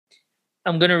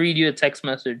I'm gonna read you a text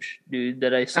message, dude,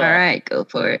 that I All saw. right, go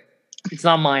for it. It's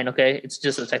not mine, okay? It's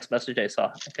just a text message I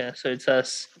saw. Okay, so it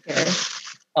says, Okay.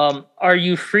 are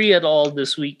you free at all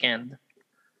this weekend?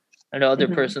 And the other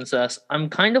Mhm. person says, I'm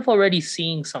kind of already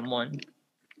seeing someone.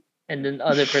 And then the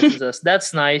other person says,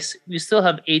 that's nice. We still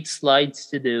have 8 slides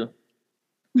to do.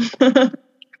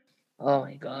 Oh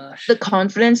my gosh. The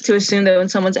confidence to assume that when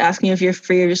someone's asking you if you're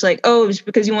free, you're just like, oh, it's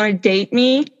because you want to date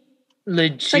me?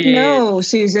 Legit. It's like, no,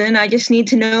 Susan, I just need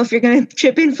to know if you're going to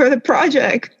chip in for the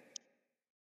project.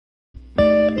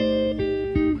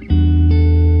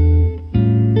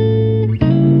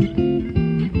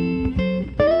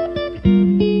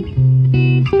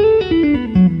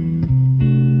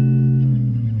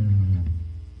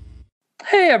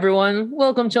 Hey everyone,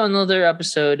 welcome to another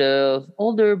episode of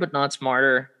Older But Not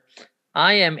Smarter.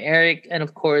 I am Eric, and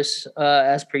of course,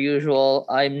 as per usual,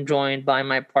 I'm joined by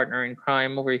my partner in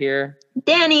crime over here,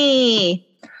 Danny!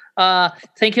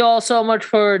 Thank you all so much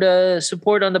for the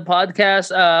support on the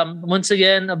podcast. Once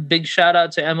again, a big shout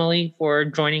out to Emily for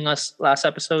joining us last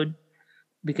episode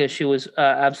because she was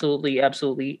absolutely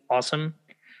awesome.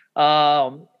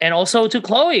 And also to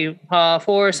Chloe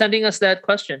for sending us that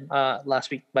question last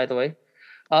week, by the way.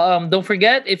 Don't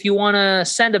forget, if you want to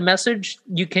send a message,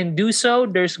 you can do so.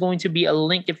 There's going to be a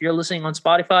link if you're listening on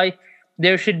Spotify.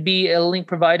 There should be a link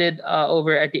provided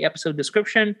over at the episode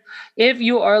description. If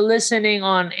you are listening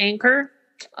on Anchor,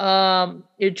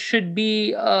 it should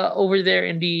be over there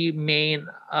in the main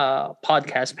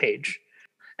podcast page.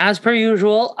 As per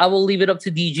usual, I will leave it up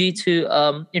to DG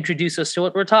to introduce us to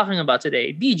what we're talking about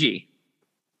today. DG.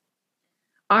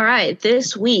 All right,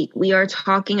 this week we are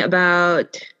talking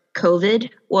about COVID,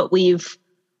 what we've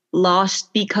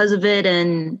lost because of it,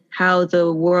 and how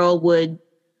the world will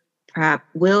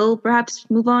perhaps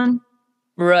move on.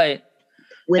 Right.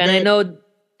 With and it. I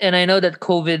know that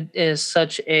COVID is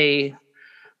such a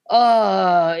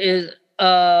is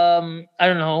I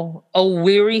don't know, a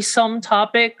wearisome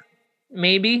topic,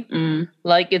 maybe.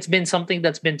 Like it's been something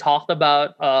that's been talked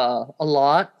about a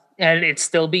lot, and it's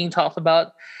still being talked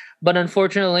about, but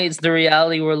unfortunately it's the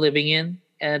reality we're living in.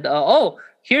 And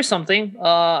here's something.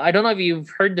 I don't know if you've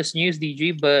heard this news,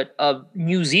 DG, but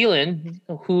New Zealand,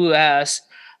 who has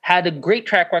had a great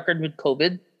track record with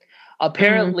COVID,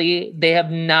 apparently they're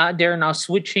now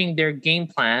switching their game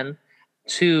plan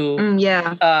to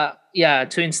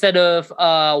to instead of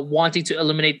wanting to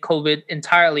eliminate COVID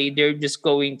entirely, they're just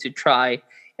going to try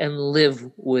and live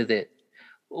with it,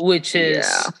 which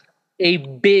is a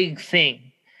big thing.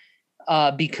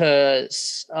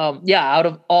 Because out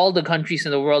of all the countries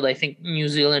in the world, I think New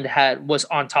Zealand was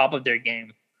on top of their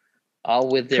game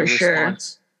with their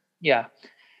response. Sure. Yeah.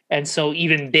 And so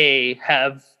even they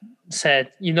have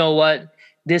said, you know what,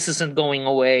 this isn't going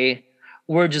away.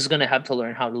 We're just going to have to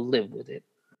learn how to live with it.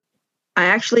 I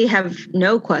actually have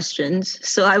no questions,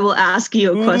 so I will ask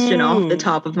you a question off the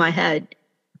top of my head.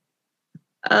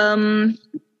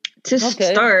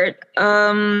 Start,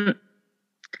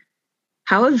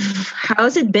 how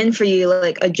has it been for you,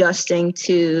 like adjusting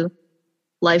to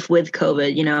life with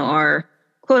COVID? You know, our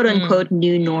quote unquote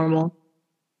new normal.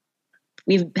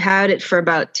 We've had it for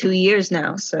about 2 years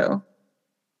now, so.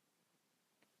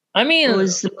 I mean, what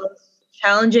was the most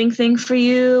challenging thing for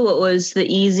you? What was the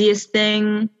easiest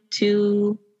thing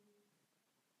to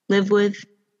live with?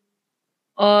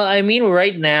 I mean,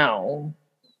 right now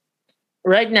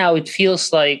it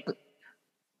feels like,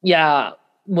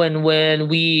 when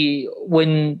the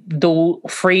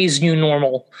phrase "new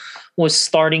normal" was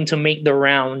starting to make the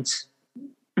rounds,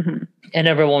 and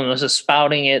everyone was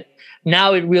spouting it.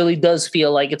 Now it really does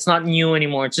feel like it's not new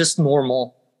anymore. It's just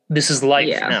normal. This is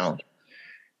life now.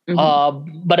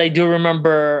 But I do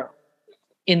remember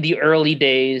in the early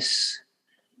days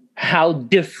how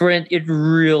different it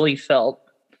really felt.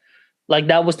 Like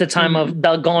that was the time of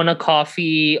Dalgona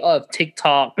coffee, of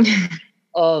TikTok,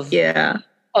 of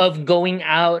going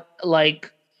out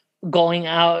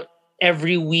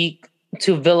every week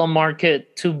to Villa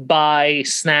Market to buy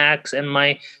snacks, and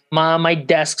my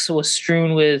desks was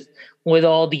strewn with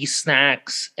all these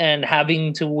snacks, and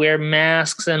having to wear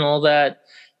masks and all that.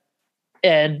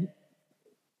 And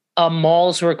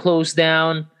malls were closed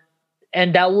down,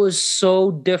 and that was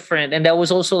so different. And that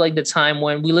was also like the time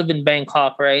when we live in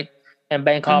Bangkok, right? And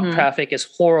Bangkok traffic is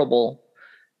horrible,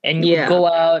 and you would go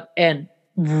out and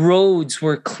roads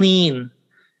were clean.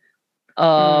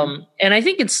 And I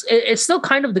think it's still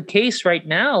kind of the case right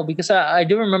now, because I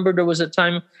do remember there was a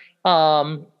time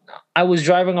I was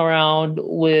driving around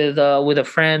with a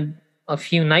friend a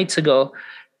few nights ago,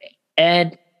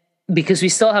 and because we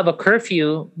still have a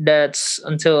curfew that's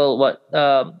until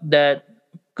that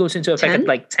goes into effect 10? at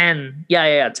like 10.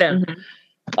 Yeah, 10.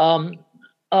 Mm-hmm.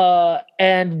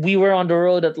 And we were on the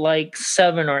road at like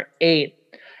 7 or 8,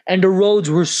 and the roads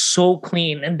were so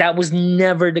clean, and that was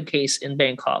never the case in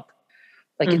Bangkok.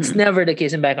 Like it's never the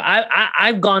case in Bangkok.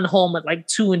 I've gone home at like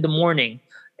 2 in the morning,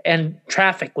 and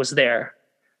traffic was there.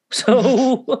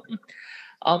 So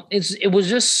it was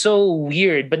just so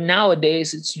weird. But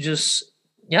nowadays it's just,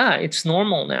 yeah, it's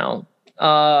normal now.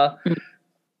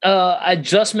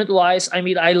 Adjustment wise, I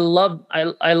mean, I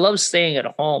love staying at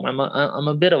home. I'm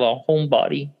a bit of a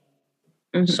homebody,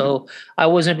 so I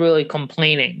wasn't really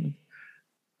complaining.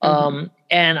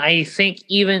 And I think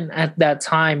even at that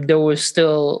time there was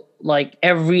still like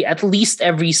at least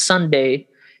every Sunday,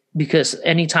 because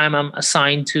anytime I'm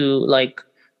assigned to like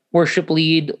worship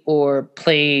lead or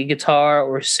play guitar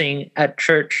or sing at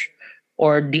church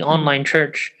or the online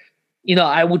church,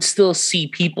 I would still see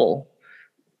people.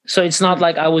 So it's not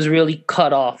like I was really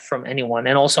cut off from anyone.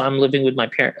 And also I'm living with my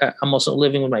I'm also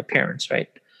living with my parents, right?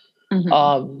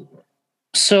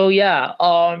 So yeah,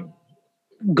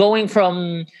 going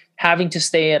from having to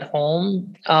stay at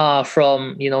home,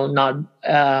 from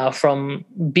not from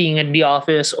being in the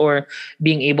office or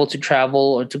being able to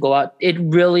travel or to go out, it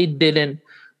really didn't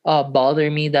bother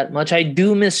me that much. I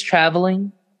do miss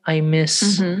traveling. I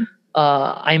miss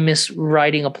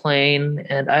riding a plane,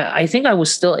 and I think I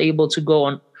was still able to go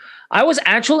on. I was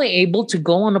actually able to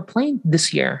go on a plane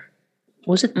this year.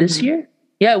 Was it this year?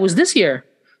 Yeah, it was this year,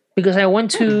 because I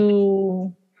went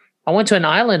to an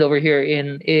island over here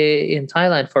in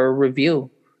Thailand for a review.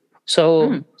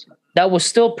 So that was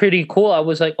still pretty cool. I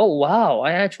was like, oh wow,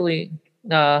 I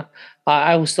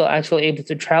was still actually able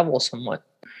to travel somewhat.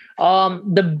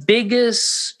 The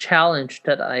biggest challenge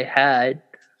that I had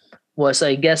was,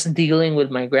 I guess, dealing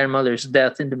with my grandmother's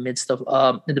death in the midst of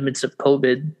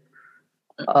COVID.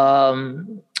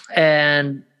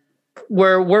 And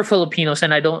we're Filipinos,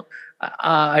 and I don't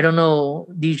know,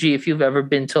 DG, if you've ever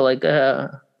been to like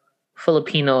a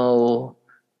Filipino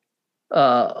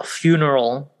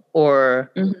funeral,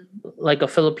 or like a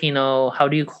Filipino, how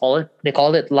do you call it? They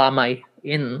call it lamay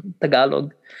in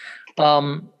Tagalog.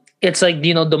 It's like,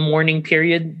 the mourning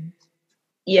period.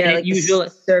 Yeah, like usually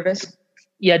service.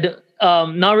 Yeah,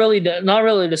 not really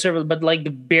the service, but like the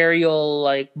burial,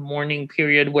 like mourning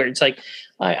period, where it's like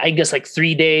I guess like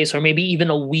 3 days or maybe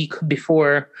even a week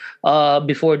before the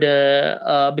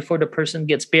person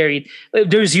gets buried.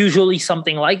 There's usually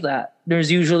something like that.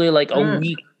 There's usually like a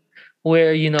week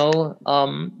where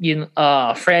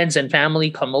friends and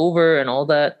family come over and all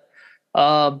that.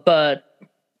 But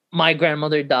my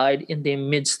grandmother died in the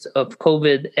midst of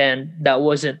COVID, and that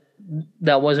wasn't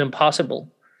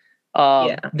possible.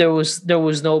 There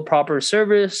was no proper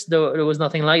service. There was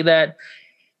nothing like that.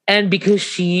 And because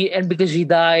she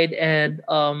died, and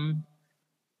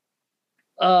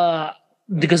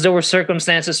because there were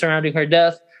circumstances surrounding her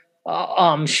death,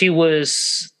 she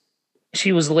was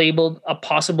labeled a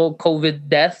possible COVID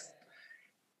death.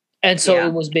 And so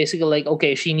it was basically like,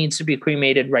 okay, she needs to be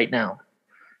cremated right now.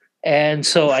 And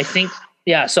so I think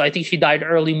she died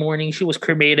early morning. She was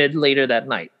cremated later that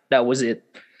night. That was it.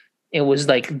 It was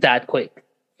like that quick.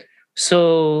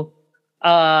 So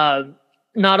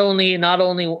not only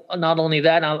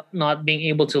that, not being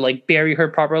able to like bury her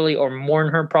properly or mourn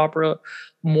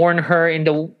her in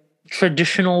the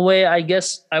traditional way, I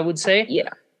guess I would say. Yeah.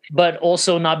 But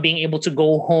also not being able to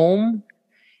go home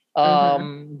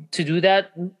to do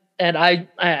that. And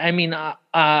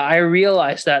I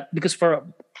realized that, because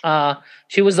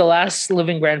she was the last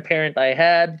living grandparent I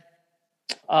had.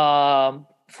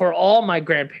 For all my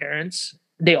grandparents,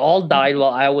 they all died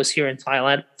while I was here in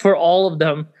Thailand. For all of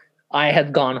them, I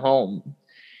had gone home.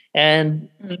 And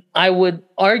I would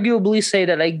arguably say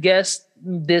that, I guess,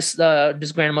 this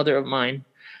grandmother of mine,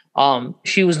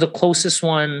 she was the closest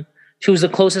one. She was the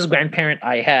closest grandparent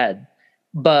I had.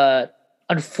 But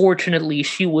unfortunately,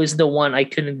 she was the one I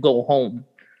couldn't go home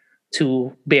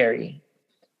to bury.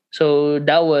 So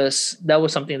that was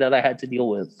something that I had to deal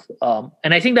with.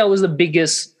 And I think that was the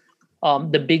biggest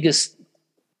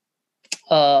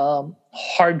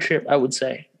hardship, I would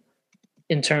say,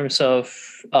 in terms of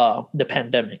the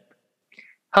pandemic.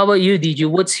 How about you, DJ?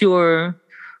 What's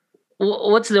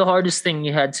the hardest thing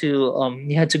you had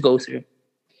to go through?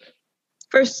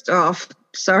 First off,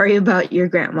 sorry about your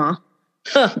grandma.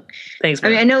 Thanks, man. I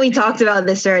mean, I know we talked about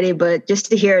this already, but just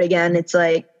to hear it again, it's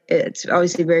like, it's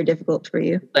obviously very difficult for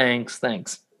you. Thanks. But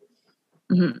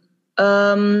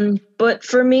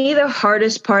for me, the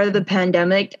hardest part of the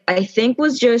pandemic, I think,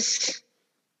 was just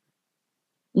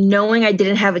knowing I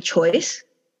didn't have a choice.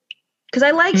 Because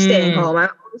I like staying home. I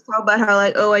always talk about how,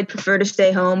 like, oh, I'd prefer to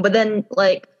stay home. But then,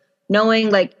 like,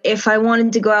 knowing like if I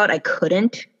wanted to go out, I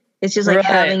couldn't. It's just like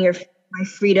having my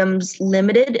freedoms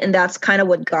limited, and that's kind of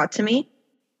what got to me.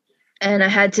 And I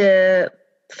had to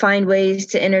find ways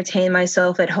to entertain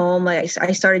myself at home. Like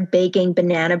I started baking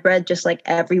banana bread just like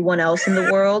everyone else in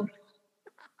the world.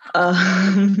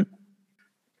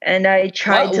 And I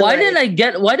tried to. Why didn't I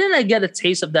get a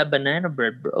taste of that banana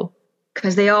bread, bro?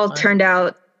 Because they all turned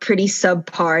out pretty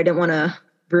subpar. I didn't want to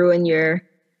ruin your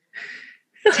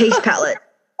taste palette.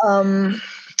 Come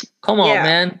on,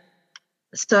 man.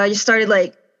 So I just started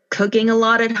like cooking a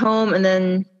lot at home, and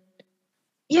then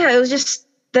it was just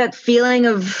that feeling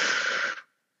of,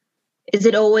 is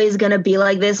it always going to be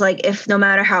like this? Like, if no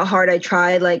matter how hard I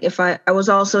tried, like if I was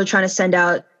also trying to send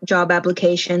out job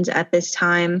applications at this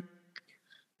time.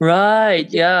 Right.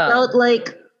 Yeah. It felt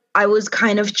like I was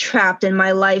kind of trapped and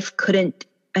my life couldn't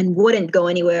and wouldn't go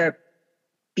anywhere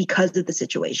because of the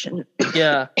situation.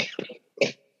 Yeah.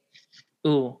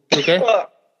 Ooh. Okay.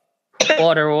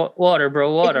 Water,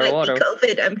 bro. Water.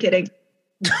 COVID. I'm kidding.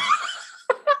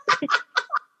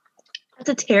 That's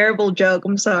a terrible joke.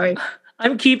 I'm sorry.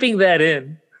 I'm keeping that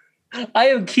in. I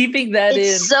am keeping that in.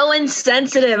 It's so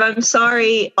insensitive. I'm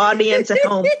sorry, audience at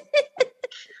home.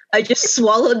 I just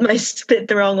swallowed my spit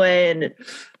the wrong way, and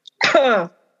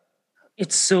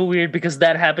it's so weird because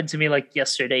that happened to me like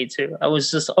yesterday too. I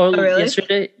was just really?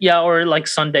 Yesterday, or like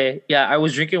Sunday. Yeah, I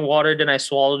was drinking water, then I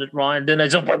swallowed it wrong, and then I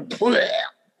just went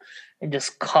and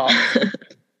just coughed.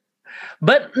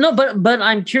 But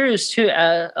I'm curious too.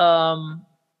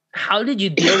 How did you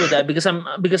deal with that?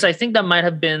 Because I think that might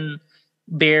have been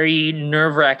very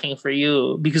nerve-wracking for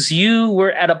you, because you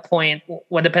were at a point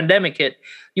when the pandemic hit.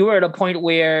 You were at a point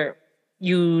where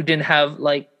you didn't have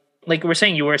like we're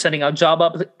saying, you were sending out job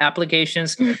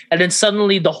applications, and then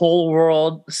suddenly the whole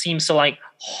world seems to like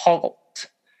halt,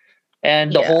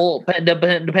 and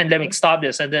the pandemic stopped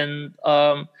this, and then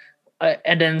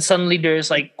suddenly there's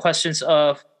like questions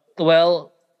of,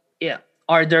 well, yeah,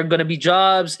 are there going to be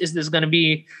jobs? Is this going to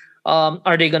be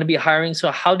are they going to be hiring?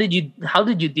 So how did you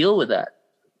deal with that?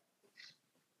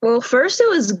 Well, first it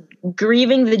was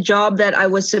grieving the job that I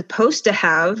was supposed to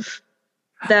have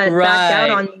that backed out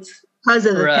on me because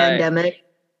of the pandemic.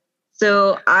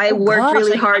 So I worked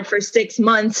really hard for 6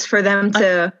 months for them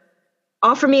to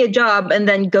offer me a job and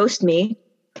then ghost me.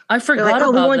 I forgot They're like,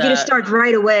 about we want that. you to start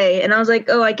right away. And I was like,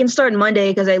 I can start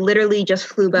Monday because I literally just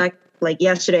flew back like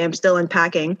yesterday. I'm still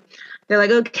unpacking. They're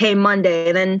like, okay, Monday.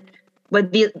 And then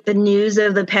the news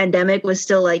of the pandemic was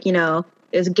still like, it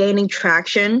was gaining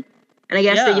traction. And I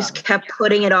guess they just kept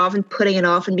putting it off and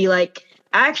be like,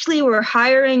 actually, we're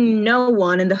hiring no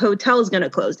one and the hotel is going to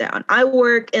close down. I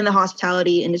work in the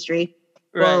hospitality industry.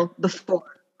 Right. Well, before,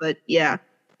 but yeah,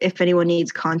 if anyone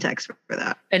needs context for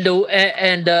that. And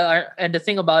the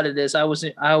thing about it is I was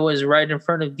right in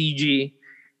front of DG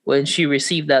when she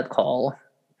received that call.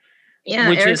 Yeah,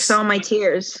 Eric saw my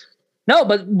tears. No,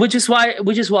 but which is why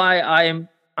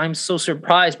I'm so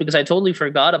surprised, because I totally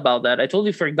forgot about that. I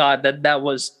totally forgot that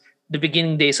was the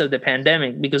beginning days of the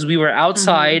pandemic, because we were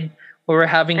outside, we were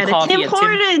having coffee at Tim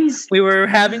Hortons. We were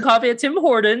having coffee at Tim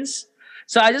Hortons.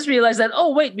 So I just realized that,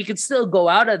 oh wait, we could still go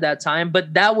out at that time,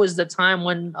 but that was the time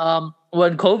when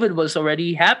COVID was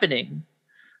already happening.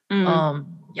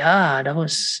 Yeah, that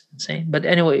was insane. But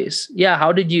anyways, yeah,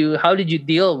 how did you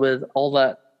deal with all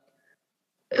that?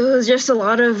 It was just a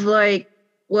lot of like,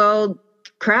 well,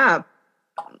 crap.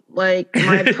 Like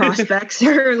my prospects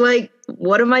are like,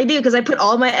 what am I do? Because I put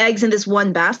all my eggs in this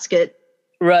one basket.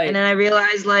 Right. And then I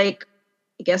realized like,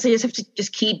 I guess I just have to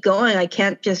just keep going. I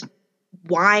can't just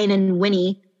whine and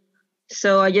whinny.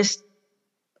 So I just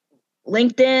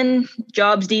LinkedIn,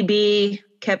 JobsDB,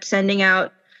 kept sending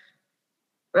out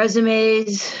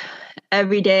resumes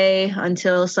every day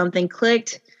until something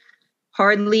clicked.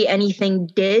 Hardly anything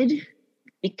did,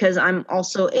 because I'm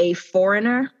also a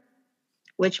foreigner,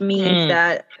 which means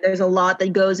that there's a lot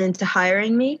that goes into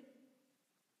hiring me.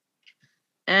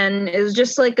 And it was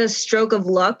just like a stroke of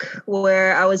luck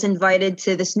where I was invited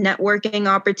to this networking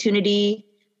opportunity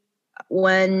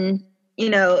when,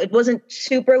 it wasn't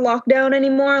super locked down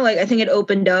anymore. Like I think it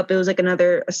opened up. It was like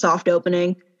a soft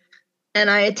opening. And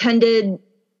I attended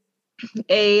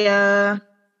a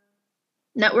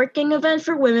networking event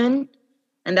for women.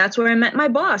 And that's where I met my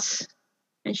boss.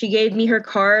 And she gave me her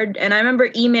card. And I remember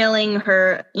emailing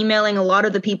a lot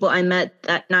of the people I met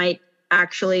that night,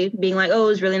 actually, being like, oh, it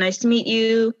was really nice to meet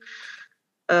you.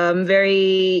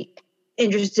 Very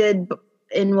interested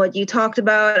in what you talked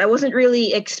about. I wasn't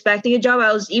really expecting a job.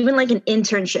 I was even like an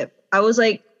internship. I was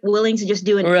like willing to just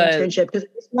do an internship because I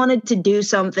just wanted to do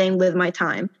something with my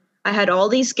time. I had all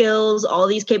these skills, all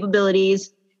these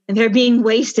capabilities, and they're being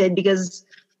wasted because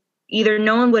either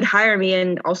no one would hire me,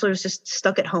 and also was just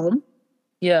stuck at home.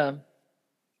 Yeah.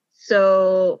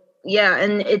 So yeah,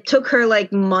 and it took her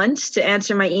like months to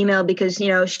answer my email because,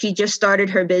 she just started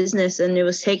her business and it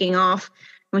was taking off.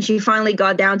 When she finally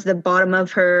got down to the bottom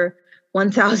of her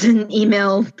 1,000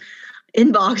 email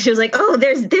inbox, she was like, oh,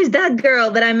 there's that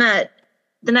girl that I met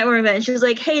the night we met. And she was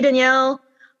like, hey, Danielle,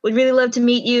 would really love to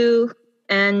meet you.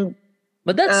 And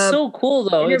but that's so cool,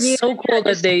 though. It's so cool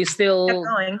that they still kept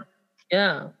going.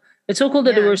 Yeah, it's so cool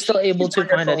that they were still able to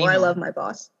find that email. I love my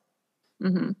boss.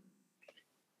 Mm-hmm.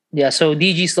 Yeah, so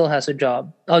DG still has a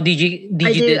job. Oh, DG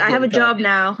I do. I have a job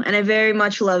now, and I very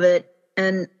much love it,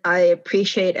 and I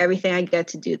appreciate everything I get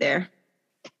to do there.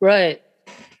 Right.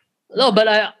 No, but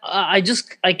I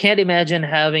can't imagine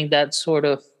having those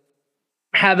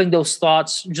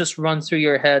thoughts just run through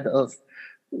your head of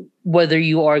whether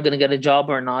you are going to get a job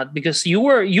or not, because you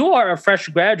are a fresh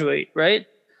graduate, right?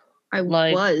 I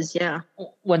was, yeah.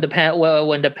 When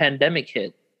the pandemic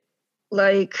hit.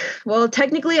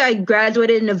 Technically I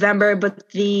graduated in November, but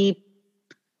the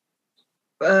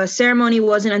ceremony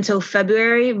wasn't until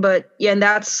February. But yeah, and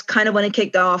that's kind of when it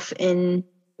kicked off in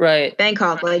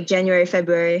Bangkok, like January,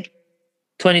 February.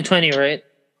 2020, right?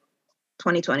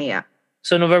 2020, yeah.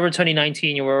 So November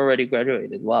 2019, you were already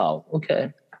graduated. Wow.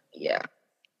 Okay. Yeah.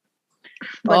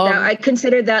 But I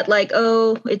considered that like,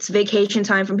 it's vacation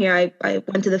time from here. I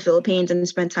went to the Philippines and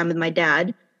spent time with my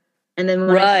dad. And then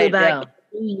when I flew back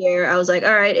New Year, I was like,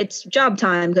 all right, it's job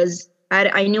time, because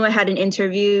I knew I had an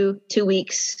interview 2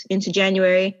 weeks into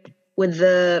January with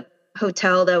the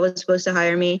hotel that was supposed to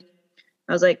hire me.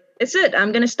 I was like, it's it.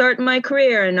 I'm going to start my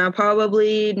career and I'll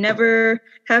probably never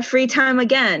have free time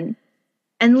again.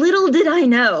 And little did I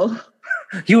know.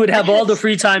 You would have all the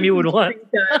free time you would want.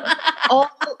 all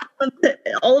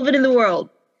of it in the world.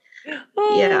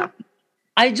 Yeah.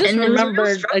 I just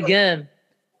remembered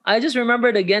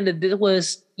again that it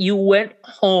was, you went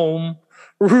home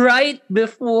right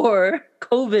before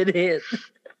COVID hit.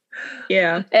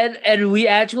 Yeah. And we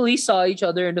actually saw each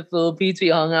other in the Philippines. We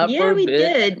hung out for a bit. Yeah, we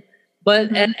did.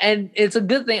 But and it's a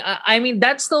good thing. I mean,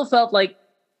 that still felt like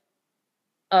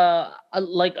a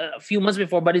few months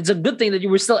before, but it's a good thing that you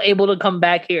were still able to come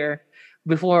back here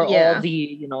before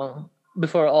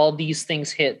before all these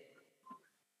things hit.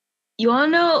 You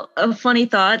want to know a funny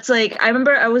thought? It's like, I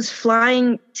remember I was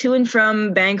flying to and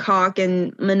from Bangkok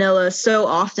and Manila so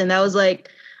often. That was like,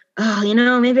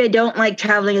 maybe I don't like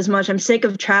traveling as much. I'm sick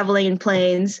of traveling in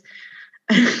planes.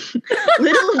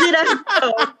 Little did I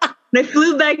know, when I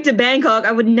flew back to Bangkok,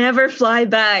 I would never fly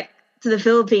back to the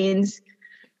Philippines.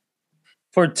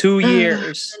 For 2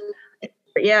 years.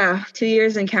 Yeah, 2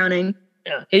 years and counting.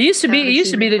 Yeah. It used to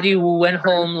be that you went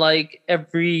home like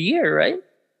every year, right?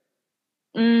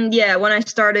 Yeah, when I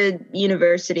started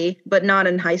university, but not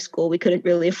in high school. We couldn't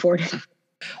really afford it.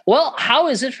 Well, how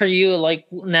is it for you? Like,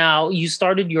 now you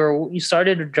started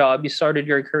a job, you started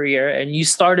your career, and you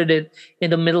started it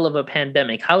in the middle of a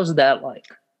pandemic. How's that like?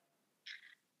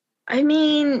 I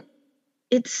mean,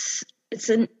 it's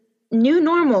a new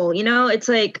normal, It's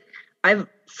like,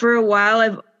 for a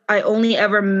while I only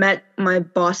ever met my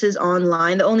bosses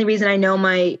online. The only reason I know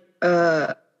my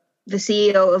the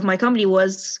CEO of my company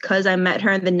was because I met her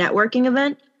at the networking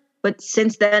event. But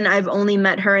since then, I've only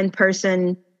met her in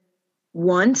person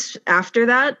once after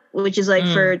that, which is like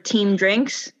for team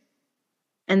drinks.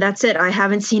 And that's it. I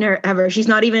haven't seen her ever. She's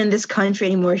not even in this country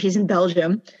anymore. She's in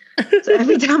Belgium. So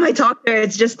every time I talk to her,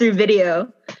 it's just through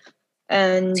video.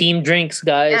 And team drinks,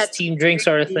 guys. Yeah, team drinks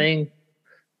are a thing.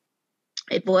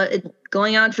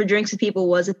 Going out for drinks with people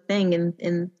was a thing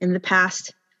in the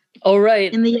past. Oh,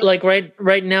 right.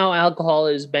 Right now, alcohol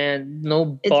is banned.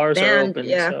 No bars are open.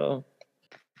 Yeah. So.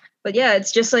 But yeah,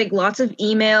 it's just like lots of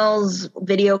emails,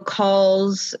 video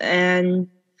calls, and,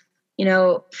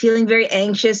 feeling very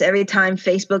anxious every time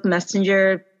Facebook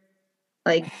Messenger,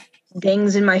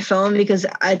 dings in my phone, because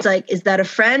it's like, is that a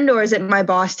friend or is it my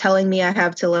boss telling me I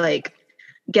have to,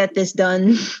 get this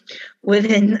done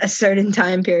within a certain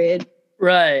time period?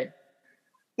 Right.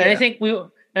 And I think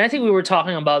we were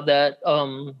talking about that.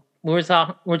 We were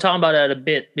talking about that a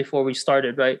bit before we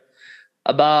started, right?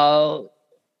 About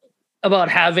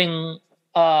having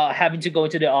to go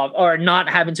into the office, or not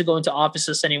having to go into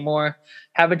offices anymore,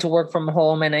 having to work from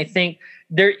home. And I think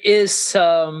there's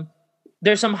some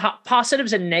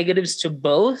positives and negatives to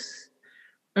both.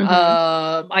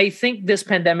 Mm-hmm. I think this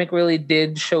pandemic really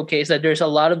did showcase that there's a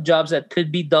lot of jobs that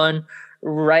could be done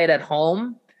right at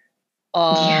home.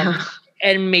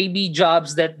 And maybe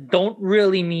jobs that don't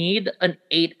really need an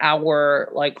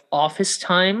 8-hour office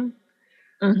time.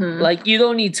 Like you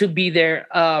don't need to be there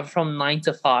from 9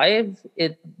 to 5.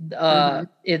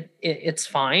 It's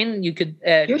fine. You could.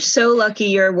 You're so lucky.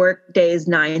 Your work day is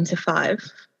 9 to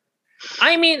 5.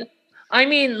 I mean,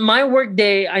 my work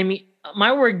day.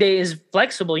 My work day is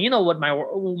flexible. You know what my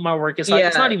work is like.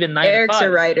 It's not even 9 Eric's to 5.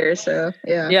 a writer, so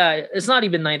yeah. Yeah, it's not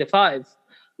even 9 to 5.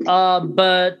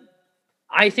 But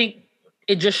I think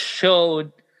it just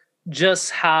showed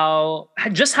just how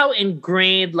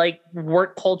ingrained like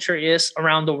work culture is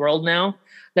around the world now.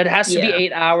 That it has to be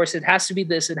 8 hours. It has to be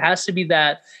this. It has to be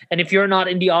that. And if you're not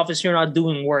in the office, you're not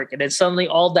doing work. And then suddenly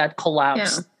all that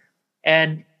collapsed.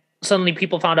 And suddenly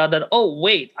people found out that, oh,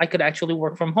 wait, I could actually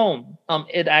work from home.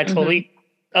 It actually,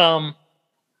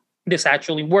 this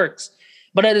actually works.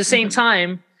 But at the same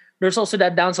time, there's also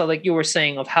that downside, like you were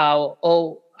saying, of how,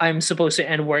 oh, I'm supposed to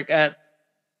end work at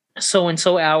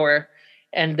so-and-so hour.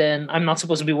 And then I'm not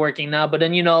supposed to be working now. But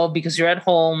then, because you're at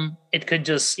home, it could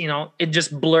just, it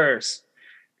just blurs.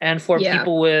 And for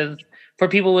people with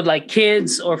like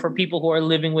kids, or for people who are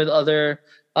living with other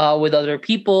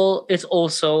people, it's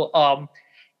also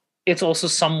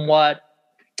somewhat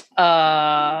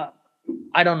I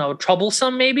don't know,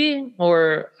 troublesome maybe,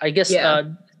 or I guess I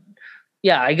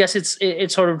guess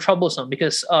it's sort of troublesome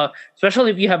because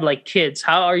especially if you have like kids,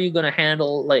 how are you going to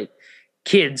handle like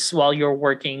kids while you're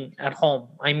working at home?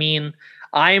 I mean,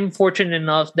 I'm fortunate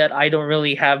enough that I don't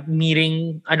really have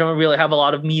a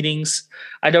lot of meetings.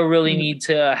 I don't really need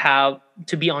to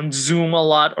be on Zoom a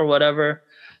lot or whatever,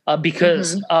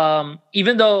 because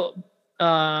even though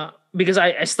because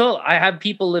I have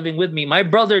people living with me. My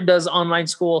brother does online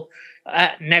school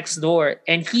next door,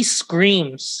 and he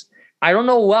screams. I don't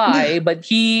know why, but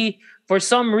he, for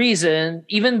some reason,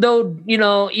 even though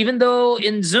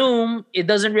in Zoom it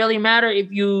doesn't really matter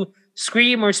if you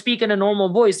scream or speak in a normal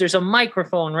voice. There's a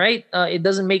microphone, right? It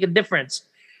doesn't make a difference.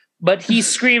 But he's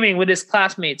screaming with his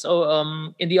classmates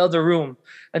in the other room.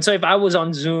 And so if I was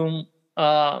on Zoom,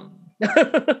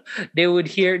 they would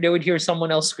hear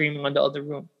someone else screaming on the other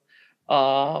room.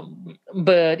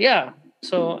 But yeah,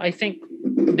 so I think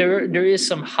there is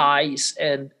some highs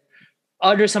and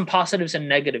there's some positives and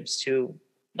negatives to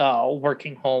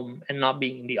working home and not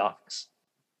being in the office.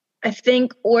 I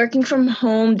think working from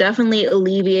home definitely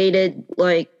alleviated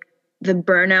like the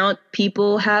burnout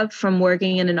people have from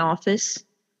working in an office,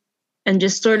 and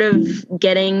just sort of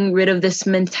getting rid of this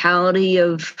mentality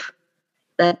of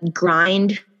that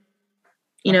grind,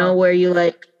 where you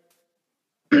like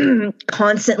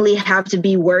constantly have to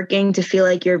be working to feel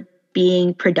like you're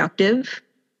being productive.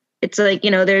 It's like,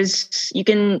 you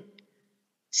can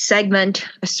segment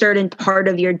a certain part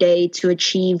of your day to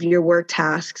achieve your work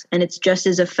tasks, and it's just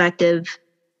as effective,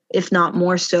 if not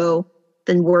more so,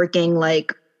 than working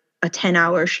like a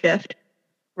 10-hour shift.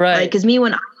 Right. Because me,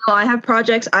 when I have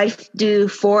projects, I do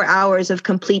 4 hours of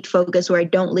complete focus where I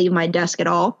don't leave my desk at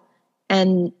all,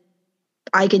 and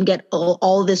I can get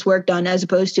all this work done, as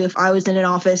opposed to if I was in an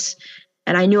office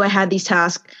and I knew I had these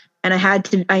tasks and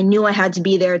I knew I had to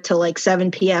be there till like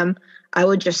 7 p.m. I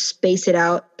would just space it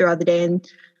out throughout the day.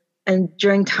 And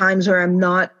during times where I'm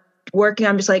not working,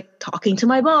 I'm just like talking to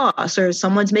my boss, or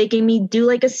someone's making me do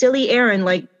like a silly errand,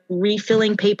 like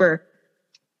refilling paper.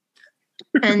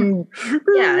 And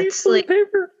yeah, it's like,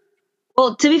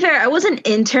 well, to be fair, I was an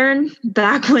intern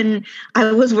back when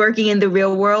I was working in the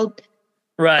real world.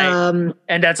 Right.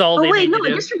 And that's all. I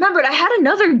just remembered I had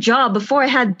another job before I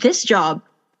had this job.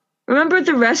 Remember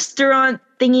the restaurant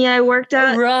thingy I worked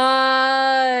at?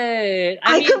 Right.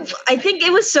 I think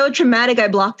it was so traumatic I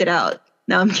blocked it out.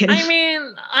 No, I'm kidding.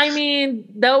 I mean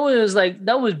that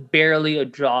was barely a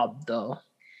job though.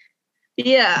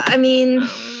 Yeah, I mean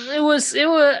it was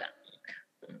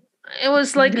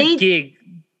like a gig.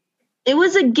 It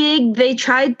was a gig. They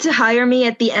tried to hire me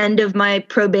at the end of my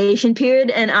probation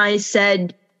period, and I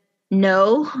said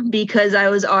no because I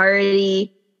was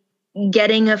already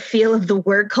getting a feel of the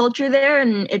work culture there,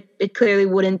 and it clearly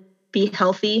wouldn't be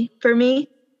healthy for me.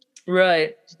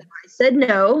 Right. I said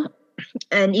no.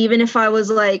 And even if I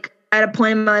was like at a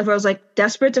point in my life where I was like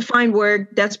desperate to find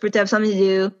work, desperate to have something to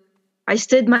do, I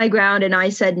stood my ground and I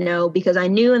said no, because I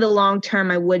knew in the long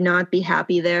term I would not be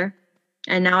happy there.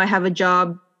 And now I have a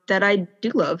job that I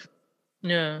do love.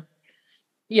 Yeah.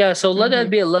 Yeah, so let that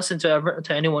be a lesson to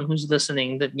anyone who's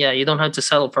listening, that you don't have to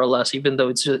settle for less, even though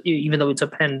it's a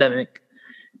pandemic.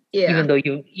 Yeah. Even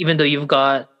though you've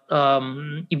got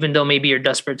even though maybe you're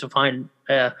desperate to find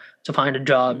a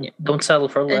job, don't settle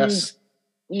for less.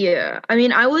 Yeah. I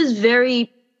mean, I was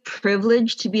very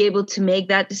privileged to be able to make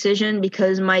that decision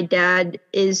because my dad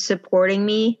is supporting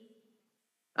me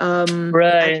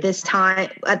right.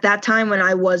 at that time when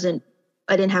I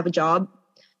didn't have a job.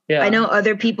 Yeah. I know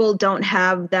other people don't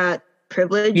have that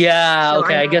privilege. Yeah, so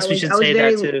okay. I guess we should say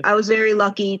very, that too. I was very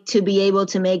lucky to be able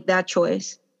to make that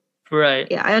choice. Right.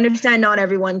 Yeah, I understand not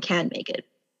everyone can make it.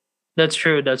 That's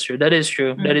true. That is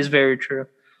true. That is very true.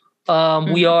 We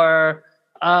Mhm. are,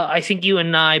 I think you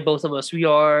and I, both of us, we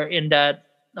are in that.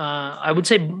 I would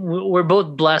say we're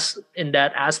both blessed in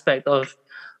that aspect of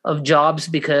jobs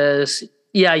because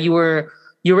yeah, you were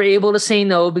able to say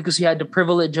no because you had the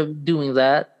privilege of doing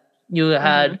that. You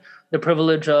had the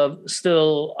privilege of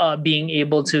still being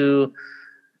able to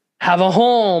have a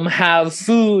home, have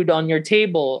food on your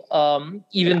table,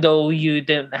 even though you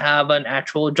didn't have an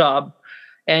actual job.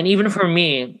 And even for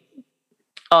me,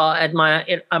 at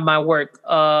my work,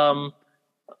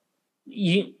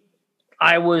 you,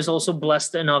 I was also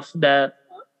blessed enough that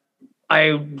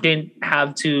I didn't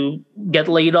have to get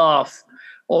laid off,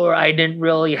 or I didn't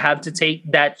really have to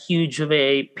take that huge of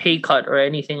a pay cut or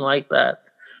anything like that.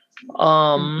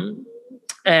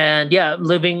 And yeah,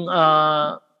 living.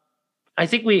 I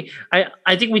think we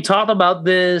talked about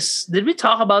this. Did we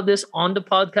talk about this on the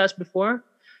podcast before?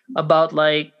 About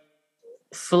like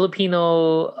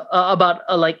Filipino, about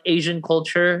like Asian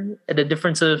culture and the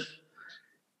difference of.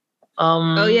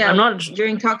 Oh yeah, I'm not.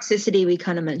 during toxicity we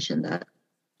kind of mentioned that.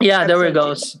 Yeah, there we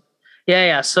go. Episode 2.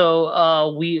 Yeah.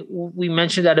 So we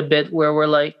mentioned that a bit where we're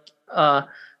like,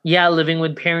 yeah, living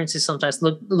with parents is sometimes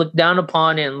looked down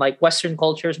upon in like Western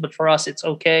cultures, but for us it's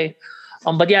okay.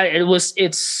 But yeah, it's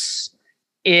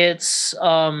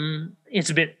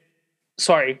been,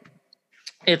 sorry,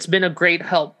 it's been a great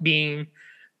help being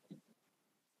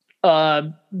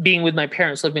with my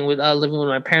parents, living with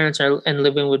my parents, and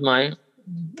living with my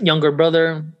younger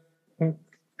brother.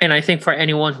 And I think for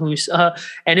anyone who's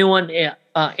anyone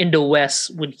in the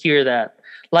West would hear that,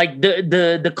 like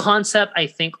the concept, I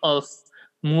think, of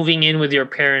moving in with your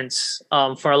parents,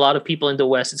 for a lot of people in the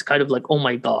West, it's kind of like, oh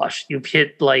my gosh, you've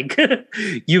hit like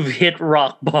you've hit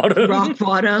rock bottom. Rock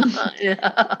bottom.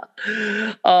 Yeah.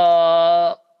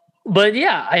 But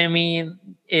yeah, I mean,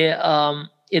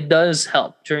 it does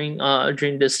help during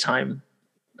this time,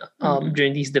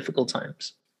 during these difficult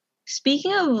times.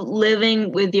 Speaking of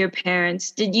living with your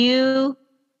parents, did you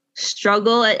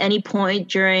struggle at any point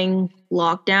during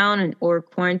lockdown or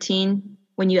quarantine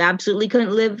when you absolutely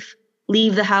couldn't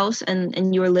leave the house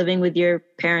and you were living with your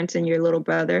parents and your little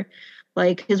brother?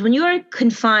 Like, because when you are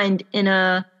confined in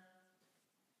a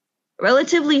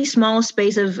relatively small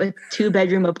space of a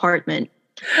 2-bedroom apartment,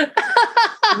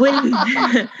 when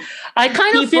I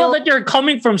kind of feel that you're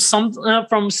coming from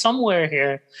somewhere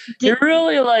here. You're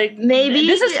really like, maybe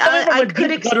this is coming from I a could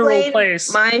deep guttural explain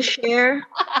place. my share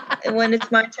when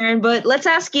it's my turn, but let's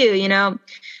ask you,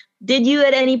 did you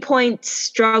at any point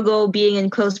struggle being in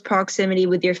close proximity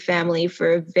with your family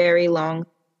for a very long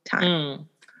time?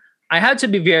 I had to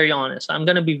be very honest. I'm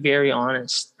going to be very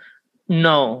honest.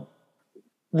 No,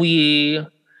 I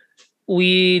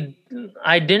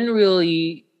didn't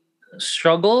really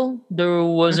struggle. There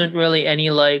wasn't really any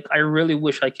like, I really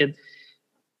wish I could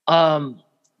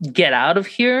get out of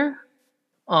here.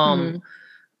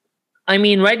 I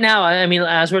mean, right now, I mean,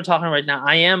 as we're talking right now,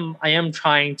 I am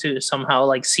trying to somehow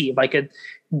like see if I could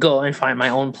go and find my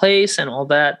own place and all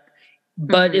that.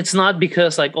 But it's not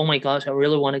because like, oh my gosh, I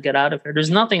really want to get out of here. There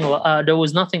was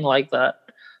nothing like that.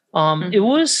 It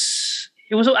was,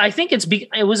 I think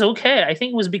it was okay. I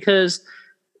think it was because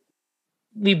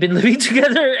we've been living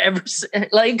together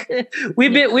like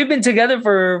we've been together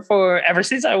for ever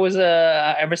since I was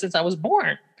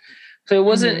born. So it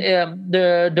wasn't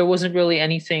there wasn't really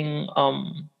anything.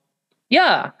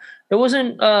 Yeah, there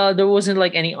wasn't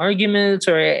like any arguments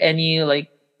or any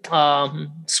like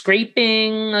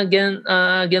scraping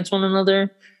against one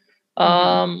another.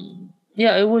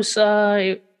 Yeah, it was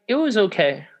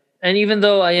okay. And even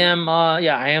though I am I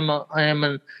am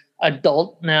an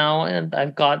adult now, and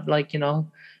I've got like,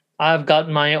 I've got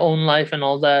my own life and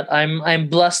all that. I'm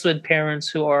blessed with parents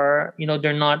who are,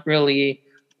 they're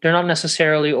not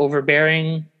necessarily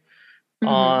overbearing.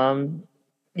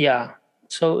 Yeah,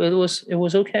 so it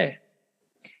was okay.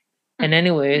 And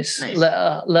anyways, Nice.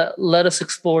 let us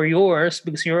explore yours,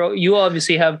 because you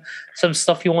obviously have some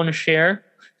stuff you want to share.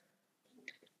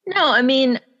 No, I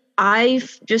mean,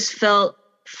 I've just felt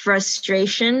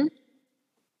frustration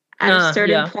at a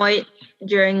certain point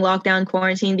during lockdown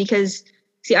quarantine because,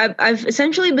 see, I've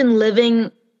essentially been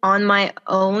living on my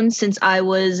own since I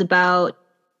was about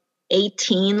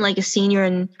 18, like a senior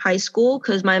in high school,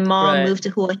 because my mom moved to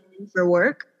Hua Hin for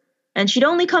work, and she'd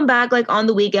only come back like on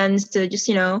the weekends to just,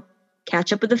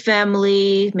 catch up with the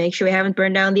family, make sure we haven't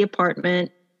burned down the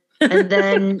apartment. And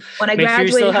then when I Make sure graduated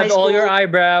you still high have school, all your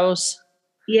eyebrows.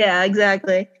 yeah,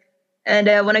 exactly.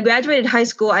 And when I graduated high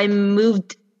school, I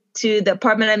moved to the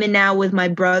apartment I'm in now with my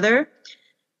brother.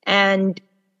 And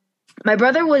my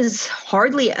brother was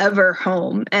hardly ever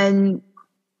home. And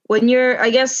when you're, I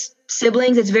guess,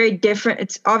 siblings, it's very different.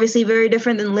 It's obviously very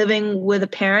different than living with a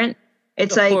parent.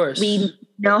 It's Of like course. we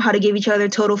know how to give each other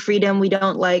total freedom. We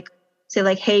don't like say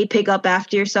like, hey, pick up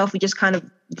after yourself. We just kind of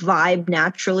vibe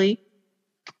naturally.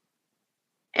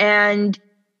 And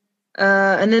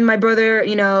then my brother,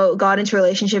 you know, got into a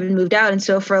relationship and moved out. And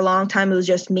so for a long time, it was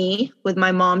just me with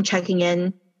my mom checking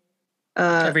in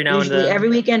Every now and usually then. every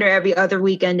weekend or every other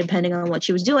weekend, depending on what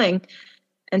she was doing.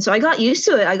 And so I got used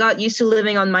to it. I got used to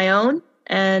living on my own.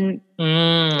 And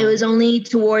it was only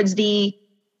towards the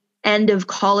end of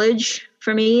college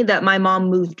for me that my mom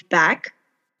moved back.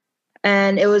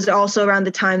 And it was also around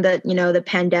the time that, you know, the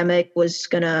pandemic was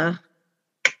gonna,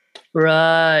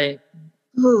 Right.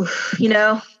 you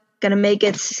know, gonna make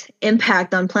its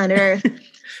impact on planet Earth.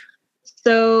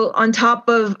 So on top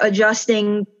of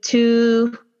adjusting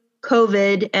to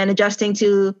COVID and adjusting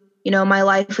to, you know, my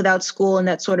life without school and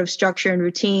that sort of structure and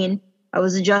routine, I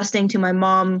was adjusting to my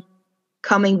mom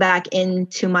coming back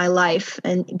into my life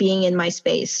and being in my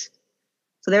space.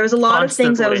 So there was a lot of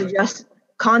things I was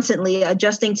constantly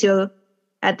adjusting to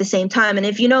at the same time. And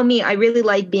if you know me, I really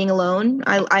like being alone.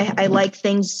 I like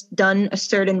things done a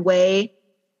certain way.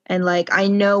 And like, I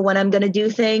know when I'm going to do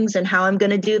things and how I'm going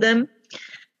to do them.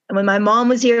 And when my mom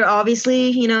was here, obviously,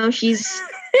 you know, she's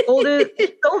older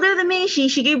than me.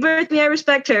 She gave birth to me. I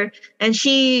respect her. And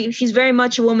she's very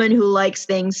much a woman who likes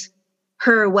things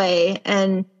her way.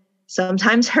 And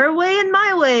sometimes her way and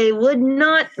my way would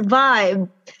not vibe.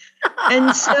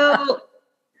 And so,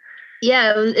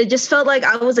 yeah, it just felt like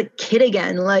I was a kid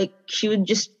again. Like she would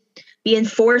just be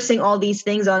enforcing all these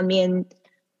things on me. And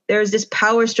there's this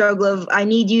power struggle of, I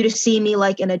need you to see me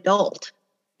like an adult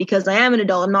because I am an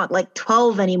adult. I'm not like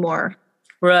 12 anymore.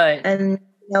 Right. And,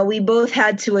 you know, we both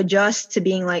had to adjust to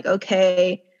being like,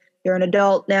 okay, you're an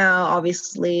adult now.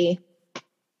 Obviously,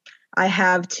 I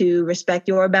have to respect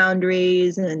your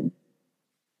boundaries and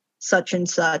such,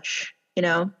 you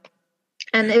know.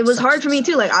 And it was hard for me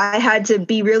too. Like I had to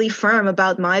be really firm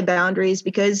about my boundaries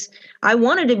because I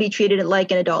wanted to be treated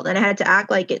like an adult and I had to act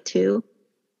like it too.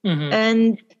 Mm-hmm.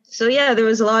 And so, yeah, there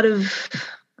was a lot of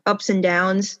ups and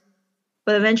downs,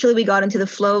 but eventually we got into the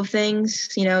flow of things.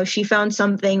 You know, she found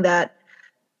something that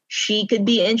she could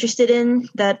be interested in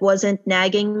that wasn't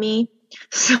nagging me.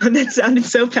 So that sounded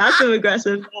so passive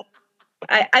aggressive.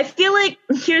 I feel like,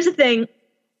 here's the thing,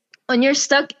 when you're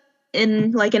stuck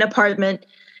in like an apartment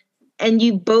and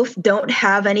you both don't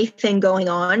have anything going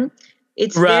on,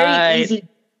 it's very easy to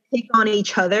pick on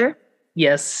each other.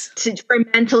 Yes. For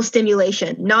mental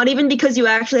stimulation. Not even because you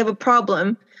actually have a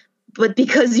problem, but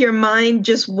because your mind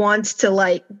just wants to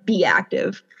like be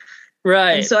active.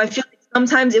 Right. And so I feel like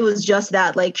sometimes it was just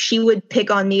that. Like she would pick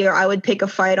on me or I would pick a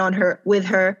fight on her with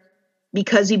her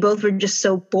because we both were just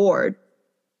so bored.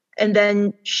 And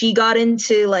then she got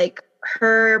into like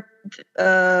her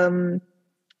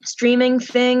streaming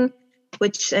thing,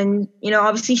 and you know,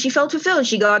 obviously she felt fulfilled.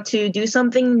 She got to do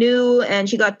something new and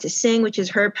she got to sing, which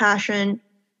is her passion.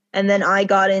 And then I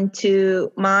got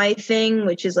into my thing,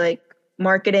 which is like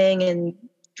marketing and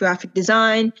graphic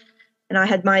design. And I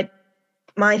had my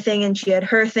thing and she had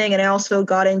her thing. And I also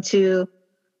got into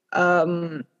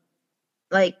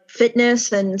like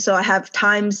fitness. And so I have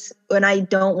times when I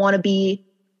don't want to be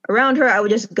around her, I would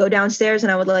just go downstairs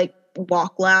and I would like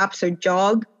walk laps or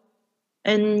jog.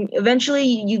 And eventually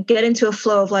you get into a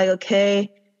flow of like,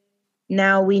 okay,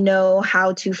 now we know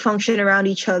how to function around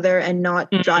each other and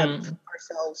not drive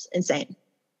ourselves insane.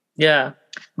 Yeah.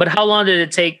 But how long did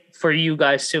it take for you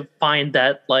guys to find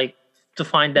that,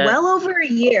 Well over a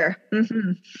year.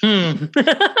 Mm-hmm.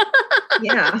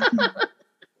 Yeah.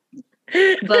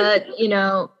 But, you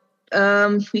know,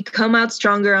 we come out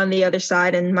stronger on the other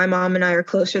side and my mom and I are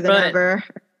closer than ever.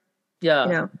 Yeah.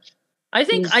 You know. I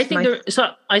think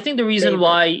the reason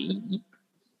why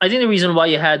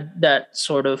you had that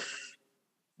sort of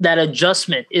that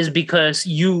adjustment is because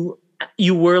you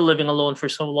were living alone for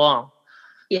so long.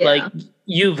 Yeah. Like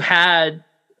you've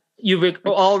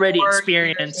already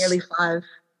experienced nearly 5.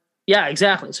 Yeah,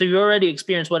 exactly. So you already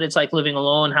experienced what it's like living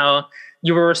alone, how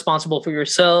you were responsible for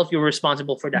yourself, you were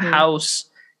responsible for the house.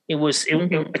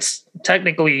 It's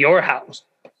technically your house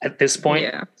at this point.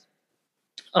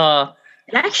 Yeah.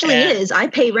 It actually is. I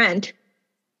pay rent.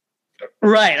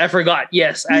 Right, I forgot.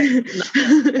 Yes.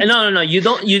 No. You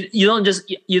don't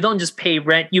just pay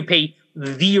rent. You pay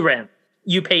the rent.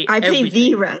 You pay. I pay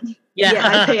the rent. Yeah.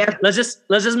 I pay let's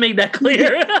just make that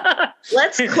clear.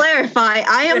 Let's clarify.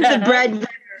 I am the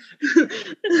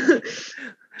breadwinner.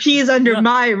 She is under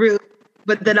my roof.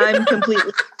 but then I'm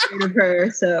completely scared of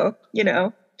her. So,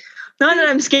 not that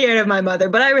I'm scared of my mother,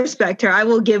 but I respect her. I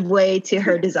will give way to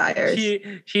her desires.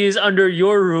 She is under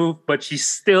your roof, but she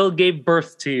still gave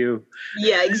birth to you.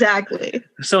 Yeah, exactly.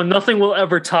 So nothing will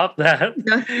ever top that.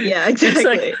 Yeah,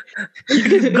 exactly.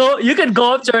 You can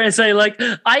go up to her and say, like,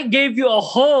 I gave you a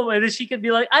home, and then she can be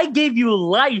like, I gave you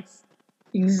life.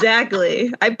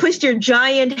 Exactly. I pushed your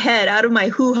giant head out of my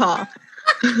hoo-ha.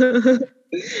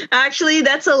 Actually,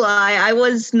 that's a lie. I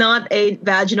was not a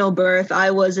vaginal birth.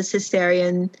 I was a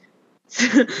cesarean.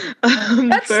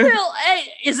 That's still,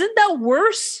 hey, isn't that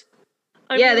worse?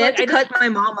 They had to cut my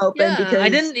mom open because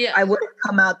I wouldn't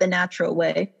come out the natural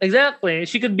way. Exactly.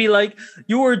 She could be like,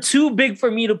 you were too big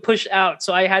for me to push out,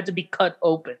 so I had to be cut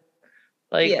open.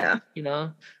 Like, I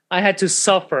had to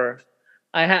suffer.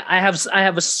 I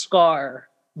have a scar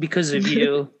because of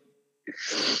you.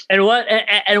 And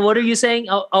what are you saying?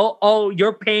 Oh,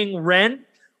 you're paying rent?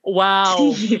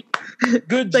 Wow.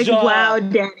 Good like, job. Wow,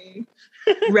 Danny.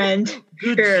 Rent.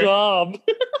 Good job.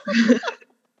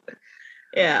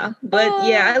 Yeah. But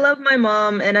I love my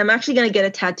mom, and I'm actually gonna get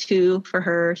a tattoo for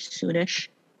her soonish.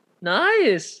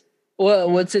 Nice.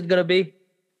 What's it gonna be?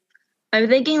 I'm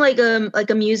thinking like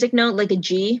a music note, like a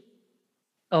G.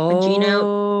 Oh, a G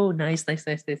note. Nice.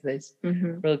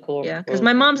 Mm-hmm. Really cool. Yeah, because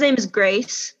my mom's name is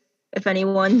Grace. If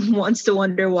anyone wants to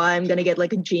wonder why I'm gonna get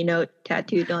like a G note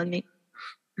tattooed on me,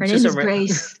 her name is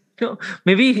Grace.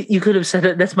 Maybe you could have said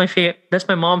it. That's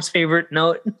my mom's favorite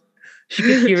note. She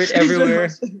could hear it everywhere.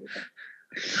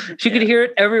 She could hear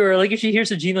it everywhere. Like if she hears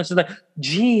a G note, she's like,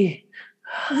 G.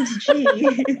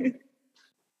 G.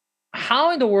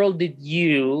 How in the world did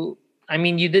you? I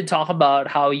mean, you did talk about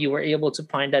how you were able to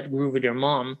find that groove with your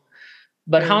mom,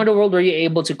 but how in the world were you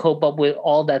able to cope up with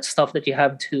all that stuff that you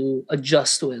have to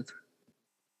adjust with?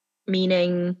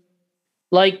 Meaning,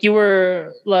 like you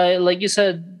were like you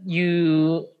said,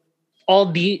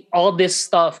 all this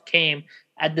stuff came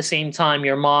at the same time.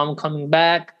 Your mom coming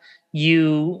back,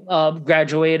 you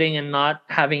graduating and not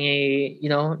having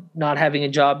a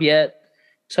job yet.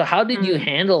 So how did you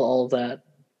handle all that?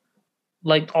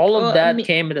 Like all of that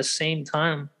came at the same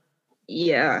time.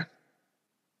 Yeah.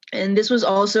 And this was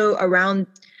also around,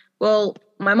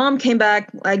 my mom came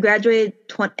back. I graduated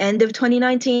end of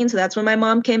 2019. So that's when my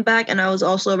mom came back. And I was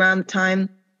also around the time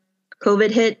COVID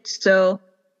hit. So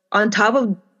on top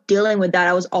of dealing with that,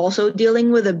 I was also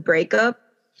dealing with a breakup.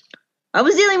 I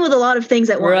was dealing with a lot of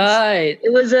things at once. Right.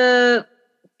 It was a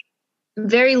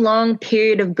very long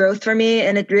period of growth for me.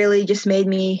 And it really just made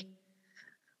me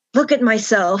look at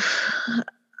myself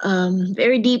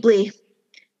very deeply.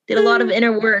 Did a lot of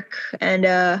inner work. And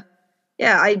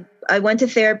I went to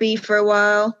therapy for a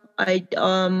while. I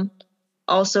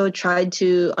also tried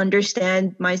to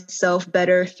understand myself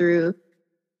better through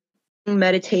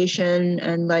meditation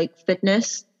and like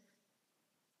fitness.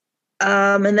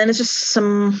 And then it's just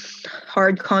some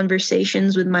hard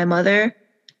conversations with my mother.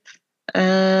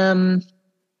 Yeah.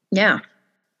 Yeah,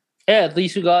 at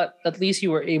least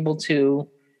you were able to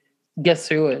get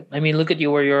through it. I mean, look at you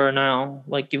where you are now.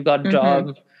 Like you've got a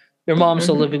job. Your mom's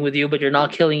still living with you, but you're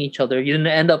not killing each other. You didn't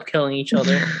end up killing each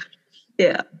other.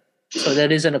 Yeah. So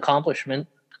that is an accomplishment.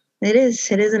 It is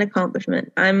an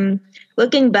accomplishment. I'm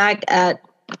looking back at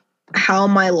how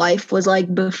my life was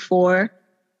like before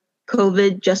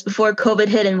COVID, just before COVID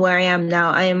hit, and where I am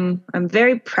now. I'm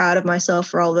very proud of myself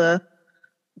for all the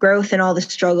growth and all the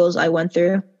struggles I went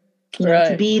through.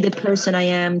 To be the person I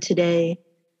am today.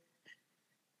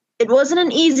 It wasn't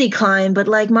an easy climb, but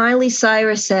like Miley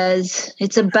Cyrus says,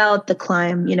 it's about the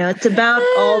climb. It's about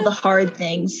all the hard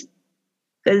things.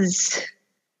 Because,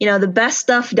 the best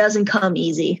stuff doesn't come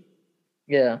easy.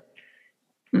 Yeah.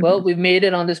 Well, we've made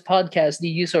it on this podcast. The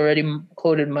use already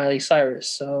quoted Miley Cyrus.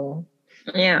 So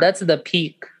yeah, that's the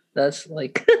peak. That's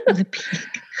like the peak.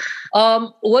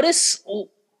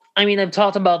 I've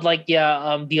talked about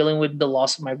dealing with the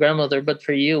loss of my grandmother, but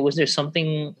for you, was there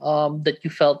something that you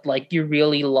felt like you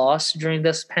really lost during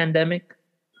this pandemic?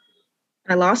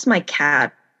 I lost my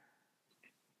cat.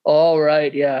 Oh,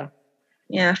 right. Yeah.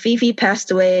 Yeah. Fifi passed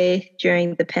away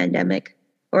during the pandemic,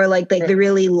 or the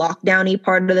really lockdowny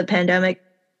part of the pandemic.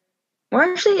 Or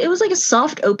actually, it was like a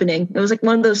soft opening. It was like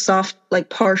one of those soft, like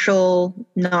partial,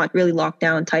 not really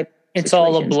lockdown type. It's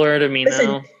all a blur to me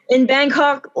now. In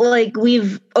Bangkok, like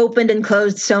we've opened and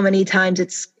closed so many times,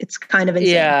 it's kind of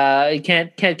insane. Yeah, you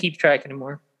can't keep track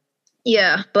anymore.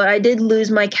 Yeah, but I did lose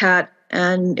my cat,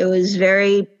 and it was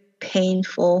very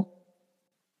painful.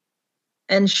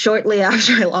 And shortly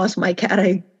after I lost my cat,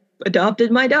 I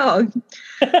adopted my dog.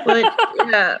 But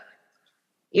yeah,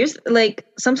 here's like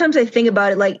sometimes I think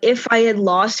about it, like if I had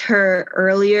lost her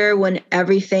earlier when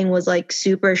everything was like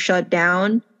super shut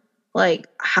down, like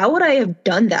how would I have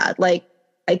done that? Like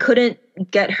I couldn't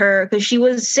get her because she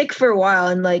was sick for a while,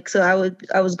 and like so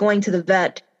I was going to the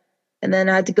vet, and then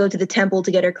I had to go to the temple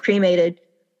to get her cremated.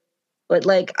 But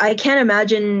like I can't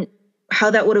imagine how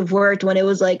that would have worked when it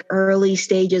was like early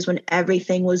stages when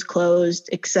everything was closed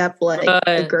except like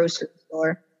the grocery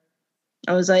store.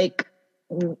 I was like,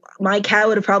 my cat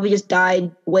would have probably just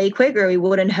died way quicker. We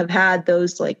wouldn't have had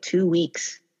those like 2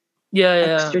 weeks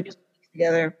extra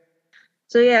together.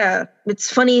 So yeah,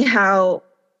 it's funny how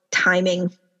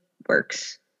timing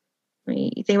works. I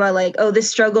mean, you think about like, oh, this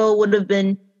struggle would have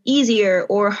been easier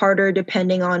or harder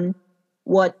depending on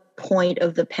what point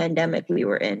of the pandemic we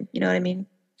were in. You know what I mean?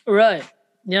 Right.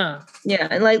 Yeah. Yeah,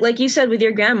 and like you said with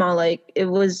your grandma, like it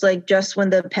was like just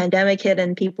when the pandemic hit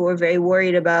and people were very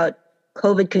worried about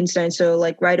COVID concerns. So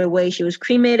like right away she was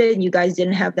cremated. You guys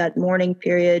didn't have that mourning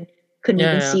period. Couldn't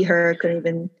even see her. Couldn't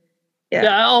even. Yeah.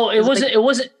 Yeah. Oh,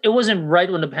 it wasn't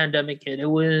right when the pandemic hit. It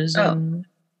was. I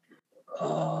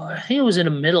think it was in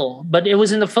the middle, but it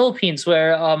was in the Philippines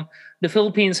where the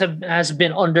Philippines has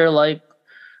been under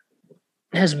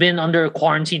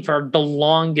quarantine for the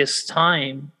longest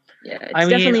time. Yeah, it's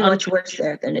definitely much worse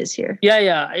there than it is here.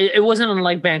 Yeah. It wasn't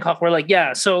unlike Bangkok. We're like,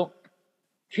 so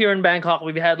here in Bangkok,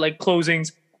 we've had like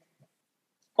closings,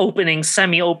 openings,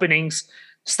 semi-openings.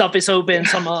 Stuff is open.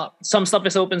 Some stuff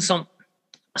is open. Some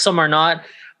are not.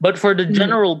 But for the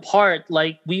general part,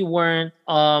 like we weren't.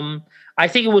 I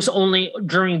think it was only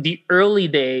during the early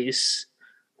days.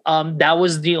 That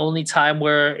was the only time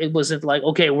where it wasn't like,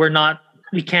 okay, we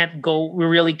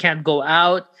really can't go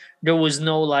out. There was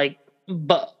no like,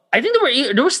 but I think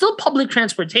there was still public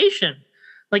transportation.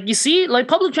 Like you see, like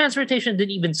public transportation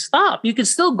didn't even stop. You could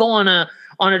still go on a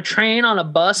train, on a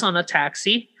bus, on a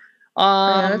taxi.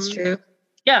 Yeah, that's true.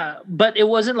 Yeah, but it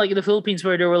wasn't like in the Philippines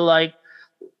where they were like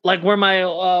where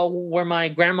my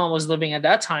grandma was living at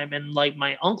that time, and like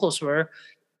my uncles were.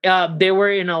 They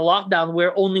were in a lockdown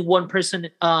where only one person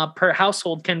per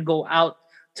household can go out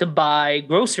to buy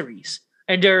groceries,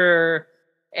 and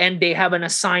they have an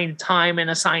assigned time and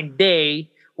assigned day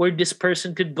where this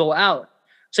person could go out.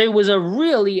 So it was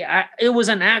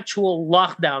an actual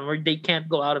lockdown where they can't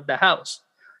go out of the house.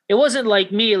 It wasn't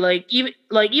like me,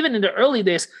 even in the early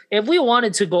days, if we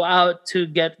wanted to go out to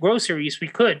get groceries, we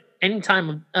could any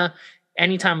time of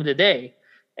the day.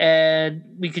 And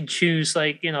we could choose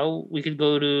we could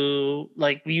go to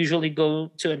we usually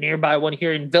go to a nearby one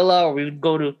here in Villa, or we would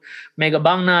go to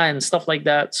Megabangna and stuff like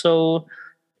that. So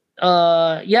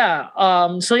that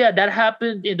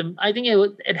happened I think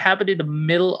it happened in the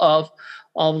middle of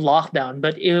lockdown,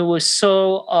 but it was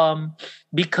so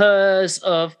because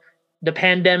of the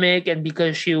pandemic and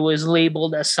because she was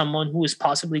labeled as someone who was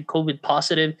possibly COVID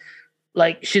positive,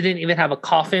 like she didn't even have a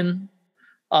coffin.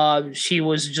 She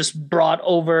was just brought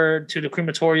over to the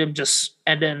crematorium,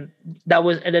 and then that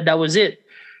was it.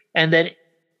 And then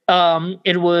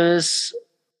it was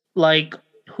like,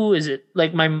 who is it?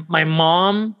 Like my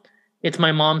mom. It's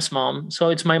my mom's mom. So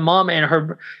it's my mom and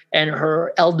her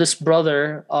eldest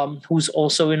brother, who's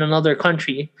also in another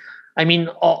country. I mean,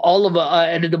 all of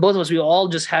and the both of us, we all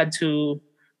just had to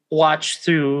watch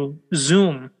through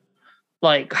Zoom,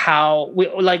 like how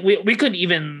we couldn't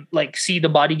even like see the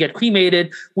body get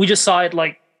cremated. We just saw it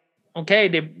like, okay,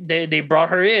 they brought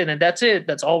her in, and that's it.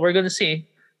 That's all we're gonna see,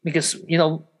 because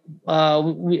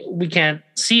we can't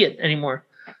see it anymore.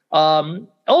 And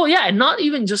not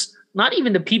even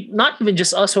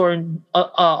just us who are in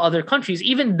other countries,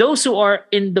 even those who are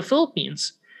in the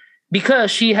Philippines,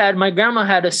 because my grandma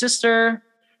had a sister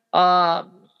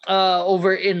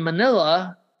over in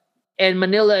Manila, and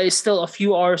Manila is still a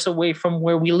few hours away from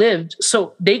where we lived,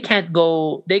 so they can't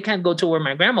go to where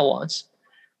my grandma was.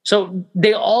 So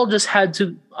they all just had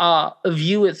to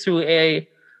view it through a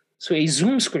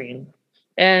Zoom screen.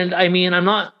 And I mean,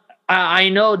 I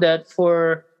know that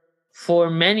for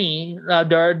many,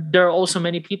 there are also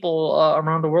many people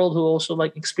around the world who also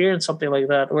like experience something like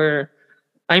that. Where,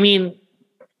 I mean,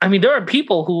 there are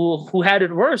people who had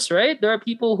it worse, right? There are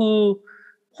people who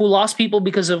lost people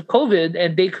because of COVID,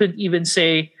 and they couldn't even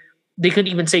say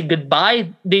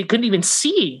goodbye. They couldn't even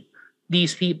see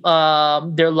these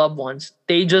people, their loved ones.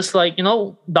 They just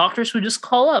doctors would just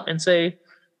call up and say,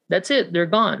 "That's it, they're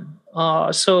gone."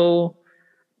 So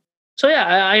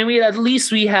yeah, I mean, at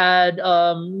least we had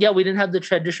we didn't have the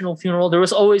traditional funeral. There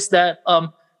was always that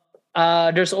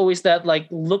there's always that like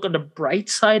look on the bright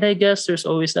side, I guess. There's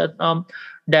always that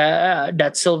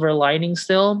that silver lining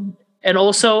still. And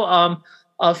also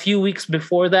a few weeks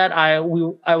before that, I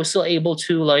was still able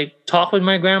to like talk with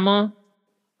my grandma.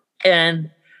 And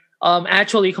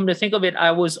actually, come to think of it,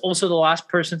 I was also the last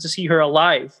person to see her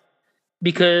alive,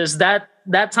 because that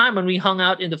time when we hung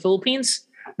out in the Philippines,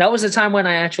 that was the time when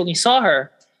I actually saw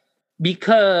her.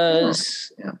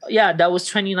 Because that was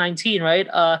 2019, right?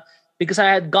 Because I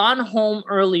had gone home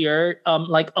earlier,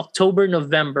 like October,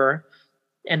 November,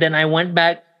 and then I went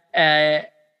back, and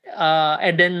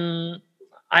then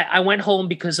I went home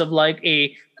because of like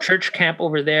a church camp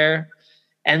over there,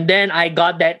 and then I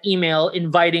got that email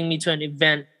inviting me to an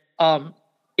event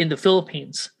in the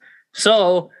Philippines.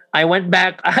 So I went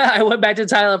back. I went back to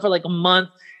Thailand for like a month.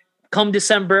 Come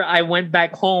December, I went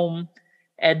back home,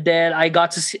 and then I got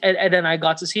to see, and then I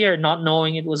got to see her, not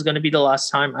knowing it was going to be the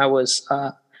last time I was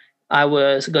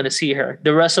going to see her.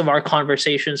 The rest of our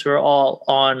conversations were all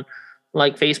on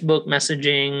like Facebook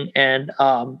messaging and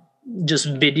just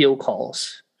video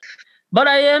calls. But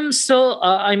I am still.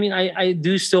 I mean, I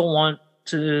do still want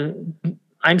to.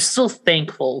 I'm still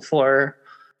thankful for.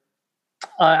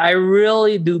 I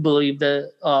really do believe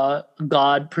that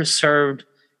God preserved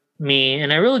me,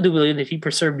 and I really do believe that He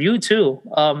preserved you too.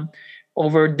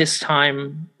 Over this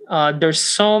time, there's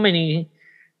so many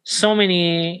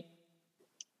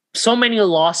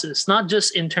losses, not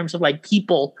just in terms of like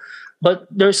people, but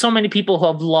there's so many people who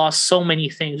have lost so many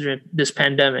things during this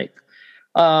pandemic.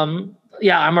 I'm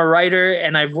a writer,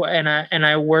 and I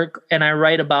work and I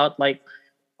write about like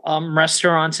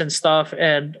restaurants and stuff,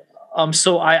 and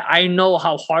so I know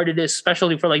how hard it is,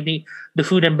 especially for like the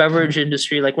food and beverage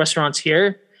industry, like restaurants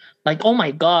here. Like, oh my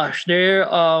gosh, they're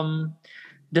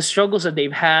the struggles that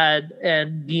they've had,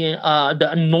 and the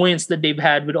annoyance that they've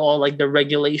had with all like the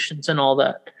regulations and all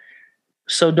that.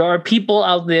 So there are people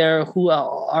out there who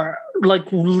are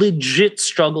like legit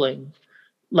struggling,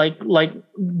 like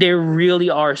they really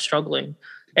are struggling.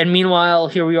 And meanwhile,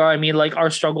 here we are. I mean, like our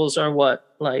struggles are what?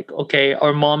 Like, okay,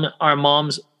 our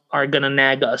moms are gonna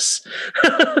nag us.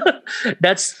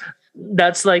 that's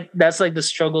like the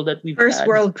struggle that we've first had.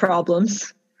 World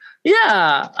problems.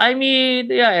 Yeah, I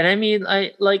mean, and I mean,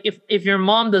 I like if your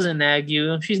mom doesn't nag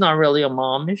you, she's not really a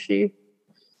mom, is she?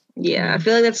 Yeah, I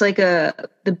feel like that's like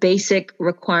the basic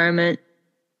requirement.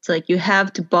 It's like you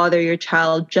have to bother your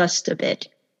child just a bit.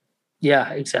 Yeah,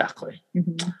 exactly.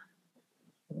 Mm-hmm.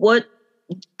 What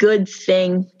good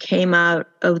thing came out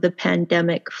of the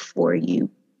pandemic for you?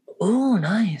 Oh,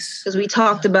 nice. Because we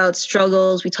talked about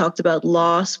struggles, we talked about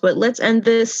loss, but let's end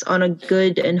this on a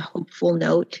good and hopeful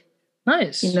note.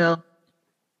 Nice. You know,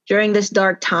 during this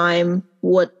dark time,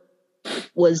 what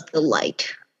was the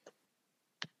light?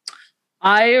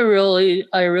 I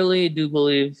really do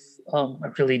believe. I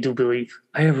really do believe.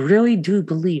 I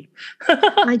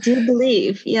do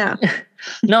believe. Yeah.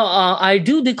 No, I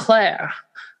do declare.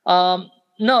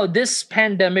 No, this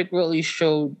pandemic really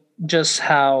showed just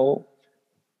how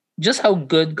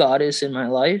good God is in my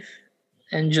life,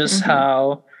 and just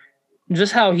how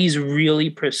He's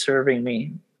really preserving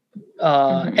me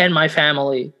and my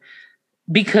family,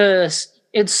 because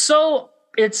it's so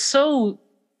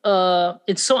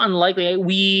unlikely.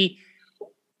 We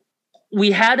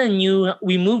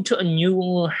moved to a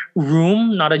new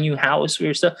room, not a new house. We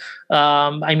were still,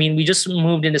 I mean, we just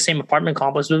moved in the same apartment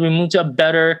complex, but we moved to a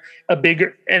bigger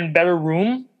and better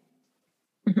room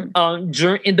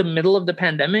in the middle of the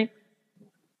pandemic.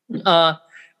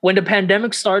 When the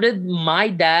pandemic started, my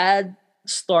dad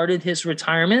started his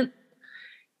retirement,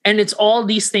 and it's all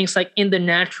these things like in the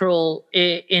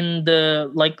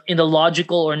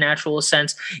logical or natural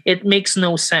sense, it makes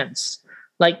no sense.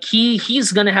 Like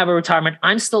he's gonna have a retirement.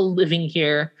 I'm still living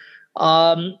here.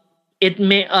 It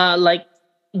may like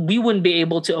we wouldn't be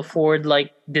able to afford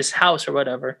like this house or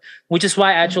whatever. Which is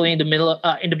why actually in the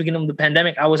beginning of the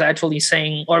pandemic, I was actually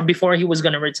saying, or before he was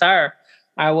gonna retire,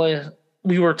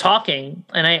 we were talking,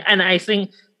 and I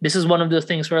think this is one of the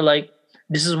things where like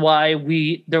this is why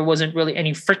there wasn't really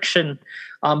any friction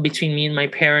between me and my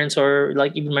parents, or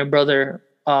like even my brother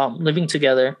living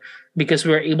together, because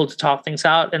we were able to talk things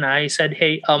out. And I said,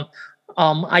 hey,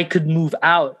 I could move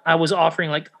out. I was offering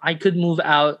like I could move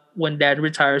out when Dad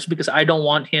retires, because I don't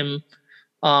want him,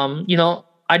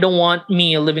 I don't want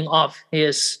me living off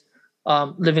his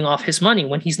money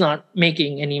when he's not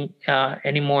making any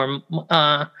anymore.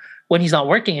 When he's not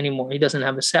working anymore, he doesn't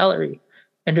have a salary.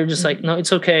 And they're just like, no,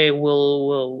 it's okay.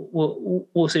 We'll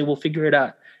see. We'll figure it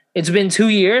out. It's been 2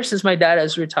 years since my dad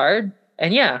has retired,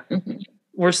 and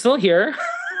we're still here.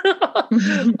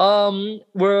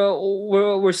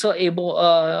 We're still able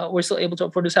to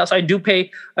afford this house. I do get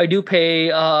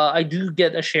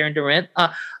a share in the rent.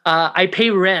 I pay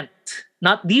rent,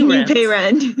 not the rent. You pay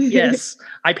rent. Yes,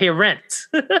 I pay rent.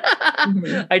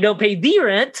 I don't pay the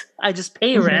rent. I just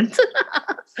pay rent.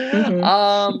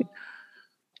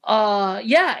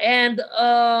 yeah, and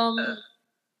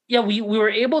yeah, we were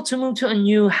able to move to a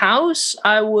new house.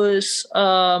 I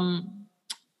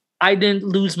didn't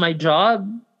lose my job,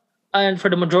 and for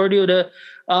the majority of the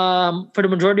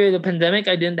pandemic,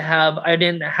 I didn't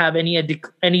have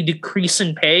any decrease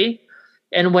in pay.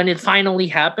 And when it finally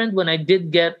happened, when I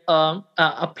did get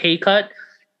a pay cut,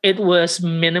 it was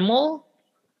minimal.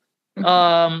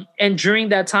 And during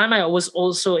that time, I was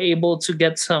also able to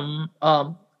get some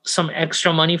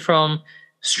extra money from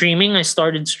streaming. I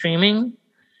started streaming,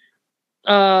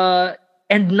 and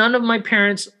none of my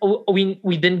parents,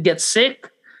 we didn't get sick.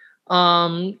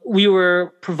 We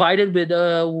were provided with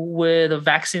a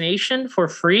vaccination for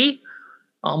free.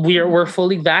 We're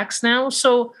fully vaxxed now,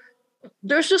 so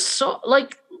there's just so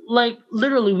like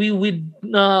literally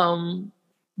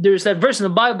there's that verse in the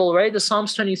Bible, right? The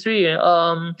Psalms 23.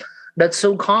 That's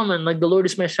so common. Like, the Lord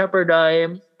is my shepherd,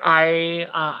 I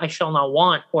shall not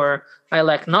want, or I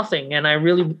lack nothing. And I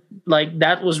really, like,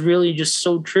 that was really just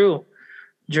so true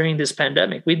during this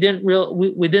pandemic. We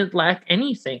didn't lack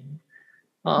anything.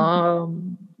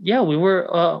 Yeah, we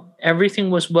were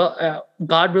everything was well.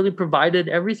 God really provided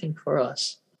everything for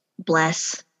us.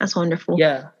 Bless. That's wonderful.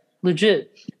 Yeah,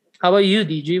 legit. How about you,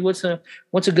 DG? What's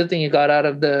a good thing you got out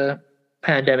of the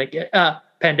pandemic?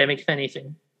 Pandemic, if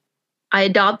anything. I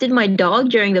adopted my dog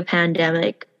during the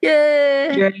pandemic.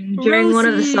 Yeah. During one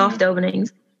of the soft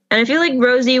openings. And I feel like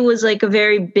Rosie was like a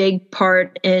very big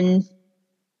part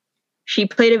she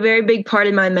played a very big part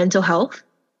in my mental health.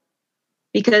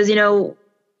 Because,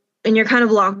 when you're kind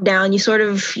of locked down, you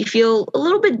feel a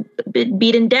little bit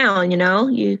beaten down,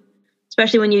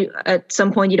 especially when at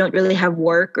some point you don't really have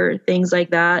work or things like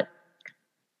that.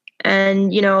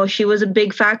 And, she was a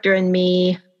big factor in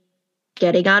me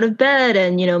getting out of bed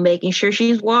and, making sure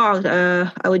she's walked.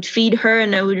 I would feed her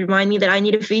and it would remind me that I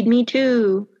need to feed me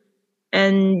too.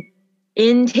 And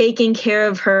in taking care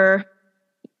of her,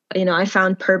 I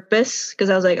found purpose, because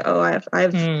I was like, oh, I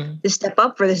have to step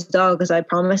up for this dog, because I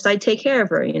promised I'd take care of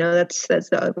her. That's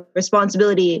the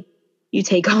responsibility you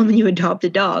take on when you adopt a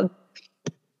dog.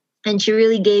 And she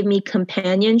really gave me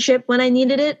companionship when I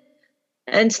needed it.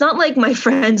 And it's not like my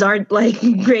friends aren't like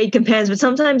great companions, but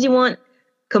sometimes you want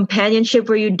companionship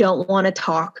where you don't want to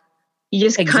talk. You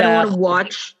just kind of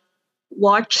want to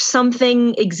watch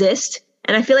something exist.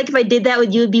 And I feel like if I did that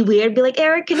with you, it'd be weird. I'd be like,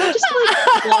 Eric, can I just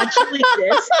watch you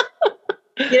exist?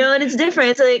 And it's different.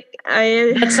 It's like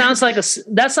that sounds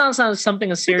like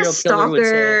something a serial killer would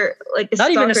say.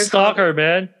 Not even a stalker,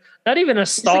 man. Not even a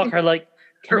stalker. Like,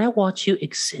 can I watch you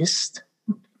exist?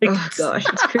 Oh gosh,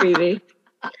 it's creepy.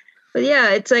 But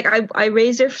yeah, it's like I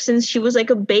raised her since she was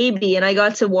like a baby, and I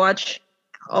got to watch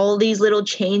all these little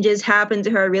changes happen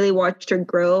to her. I really watched her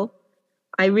grow.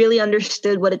 I really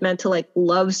understood what it meant to like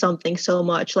love something so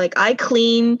much. Like, I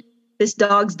clean this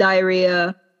dog's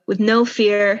diarrhea with no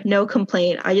fear, no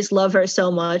complaint. I just love her so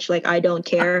much. Like, I don't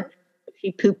care if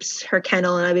she poops her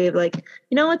kennel, and I'd be like,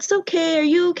 it's okay. Are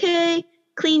you okay?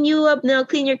 Clean you up now.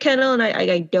 Clean your kennel. And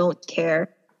I don't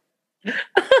care.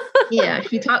 Yeah,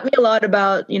 she taught me a lot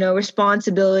about,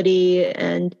 responsibility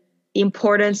and the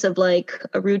importance of like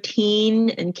a routine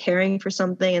and caring for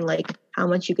something, and like how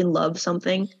much you can love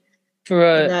something.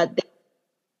 Right. That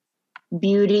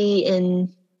beauty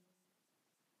in,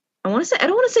 I don't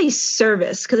want to say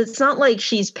service, because it's not like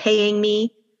she's paying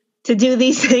me to do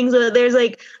these things. But there's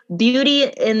like beauty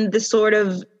in the sort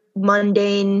of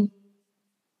mundane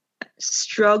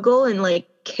struggle and like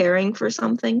caring for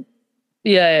something.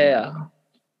 Yeah.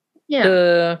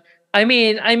 I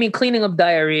mean, cleaning up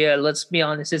diarrhea, let's be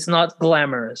honest, it's not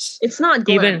glamorous. It's not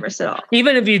glamorous at all.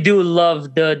 Even if you do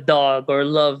love the dog or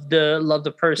love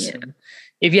the person,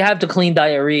 if you have to clean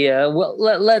diarrhea, well,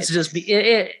 let's just be.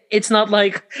 It's not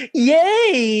like,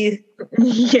 yay,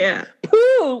 yeah,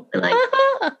 poop.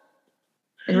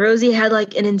 And Rosie had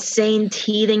like an insane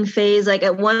teething phase. Like,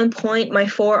 at one point, my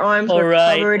forearms were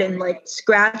covered in like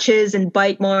scratches and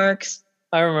bite marks.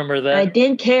 I remember that. I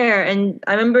didn't care. And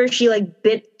I remember she like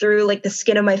bit through like the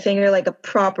skin of my finger like a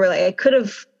proper, like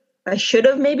I should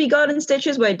have maybe gotten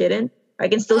stitches, but I didn't. I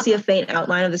can still see a faint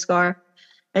outline of the scar.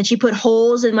 And she put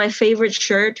holes in my favorite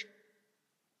shirt.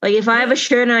 Like, if I have a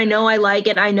shirt and I know I like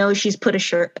it, I know she's put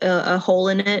a hole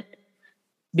in it.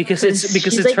 Because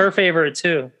it's like, her favorite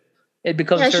too. It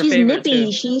becomes her favorite. Yeah,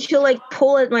 she's nippy. She'll like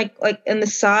pull it like in the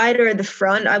side or the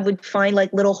front. I would find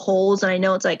like little holes, and I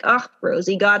know it's like,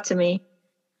 Rosie got to me.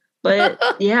 But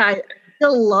yeah, I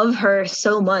still love her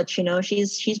so much.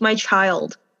 She's my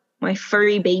child, my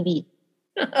furry baby.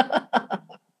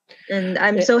 And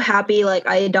I'm so happy. Like,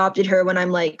 I adopted her when I'm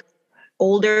like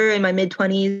older, in my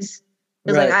mid-20s.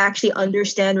 Because like I actually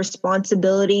understand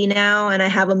responsibility now, and I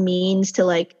have a means to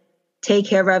like take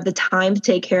care of her. I have the time to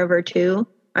take care of her too.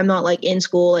 I'm not like in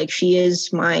school. Like she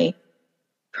is my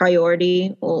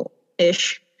priority, well,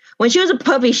 ish. When she was a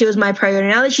puppy, she was my priority.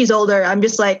 Now that she's older, I'm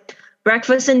just like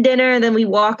breakfast and dinner, and then we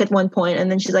walk at one point,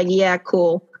 and then she's like, yeah,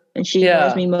 cool. And she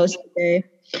ignores me most of the day.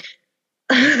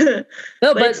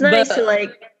 No, but it's nice to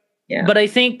like, yeah. But I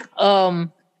think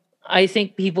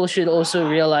people should also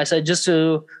realize that just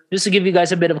to give you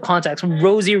guys a bit of context,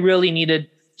 Rosie really needed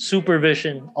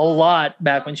supervision a lot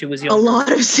back when she was young. A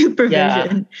lot of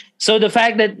supervision. Yeah. So the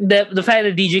fact that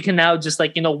DJ can now just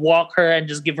like, walk her and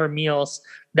just give her meals,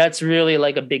 that's really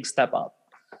like a big step up.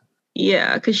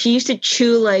 Yeah, because she used to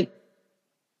chew like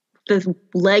the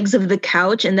legs of the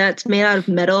couch, and that's made out of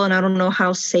metal, and I don't know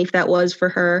how safe that was for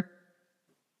her.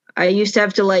 I used to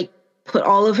have to like put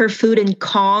all of her food in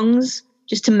Kongs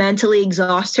just to mentally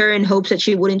exhaust her in hopes that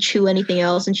she wouldn't chew anything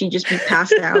else and she'd just be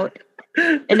passed out.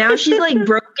 And now she's like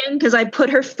broken because I put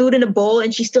her food in a bowl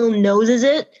and she still noses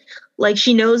it. Like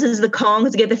she noses the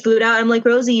Kongs to get the food out. I'm like,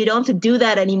 Rosie, you don't have to do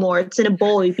that anymore. It's in a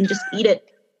bowl. You can just eat it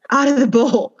out of the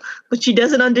bowl. But she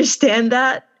doesn't understand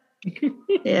that.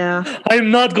 Yeah.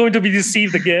 I'm not going to be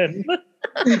deceived again.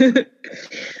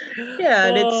 Yeah,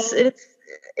 and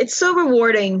it's so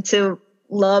rewarding to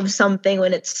love something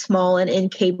when it's small and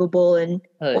incapable, and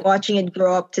watching it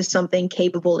grow up to something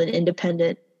capable and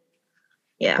independent.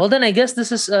 Yeah. Well, then I guess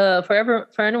this is for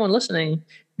anyone listening,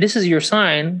 this is your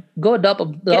sign. Go adopt a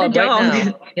dog right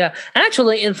now. Yeah.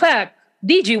 Actually, in fact,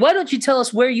 DG, why don't you tell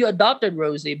us where you adopted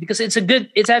Rosie? Because it's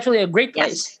actually a great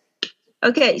place. Yes.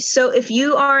 Okay, so if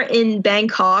you are in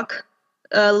Bangkok,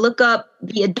 look up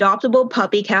the Adoptable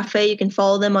Puppy Cafe. You can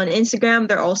follow them on Instagram.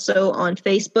 They're also on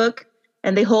Facebook.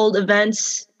 And they hold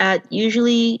events at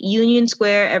usually Union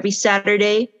Square every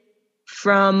Saturday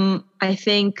from, I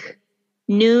think,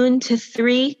 noon to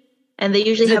 3. And they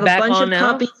usually have a bunch of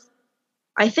puppies.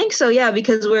 I think so, yeah,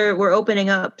 because we're opening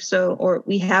up. Or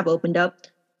we have opened up.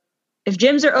 If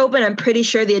gyms are open, I'm pretty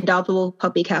sure the Adoptable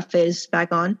Puppy Cafe is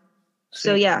back on.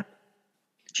 So yeah,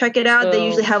 check it out. They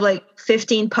usually have like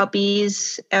 15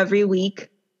 puppies every week.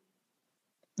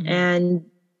 Mm-hmm. And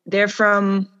they're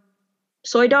from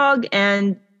Soy Dog,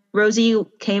 and Rosie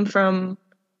came from,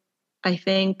 I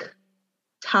think,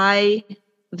 Thai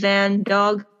Van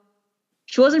Dog.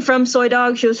 She wasn't from Soy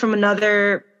Dog. She was from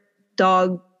another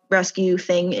dog rescue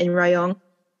thing in Rayong.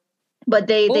 But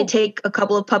they take a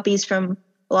couple of puppies from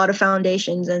a lot of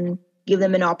foundations and give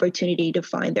them an opportunity to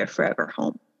find their forever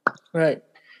home. Right.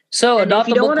 So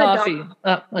Adoptable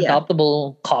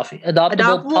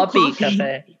Puppy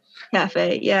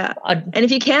Cafe, yeah. And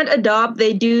if you can't adopt,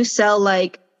 they do sell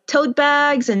like tote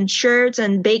bags and shirts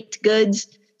and baked goods.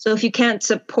 So if you can't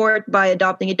support by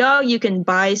adopting a dog, you can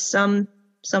buy some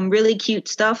really cute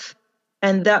stuff,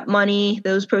 and that money,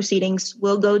 those proceedings,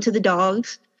 will go to the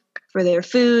dogs for their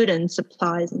food and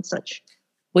supplies and such.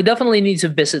 We definitely need to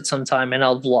visit sometime, and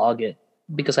I'll vlog it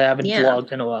because I haven't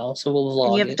vlogged in a while. So we'll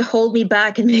vlog it. You have to hold me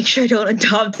back and make sure I don't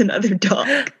adopt another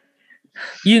dog.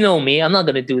 You know me. I'm not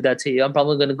going to do that to you. I'm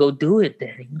probably going to go do it,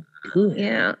 Daddy. Do it.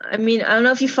 Yeah. I mean, I don't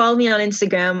know if you follow me on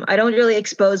Instagram. I don't really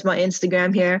expose my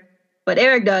Instagram here, but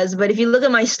Eric does. But if you look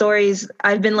at my stories,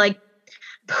 I've been like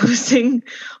posting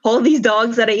all these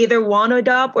dogs that I either want to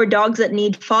adopt or dogs that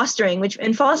need fostering,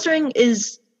 and fostering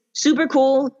is super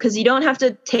cool because you don't have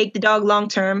to take the dog long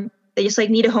term. They just like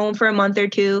need a home for a month or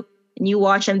two, and you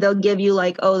watch them. They'll give you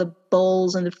like, the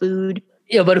bowls and the food.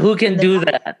 Yeah, but who can do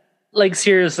that? Like,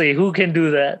 seriously, who can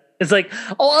do that? It's like,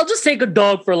 I'll just take a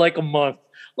dog for like a month.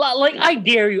 Like, I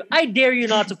dare you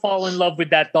not to fall in love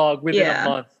with that dog within a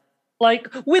month. Like,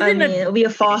 it'll be a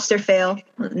foster fail,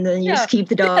 and then you just keep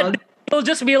the dog. It'll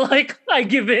just be like, I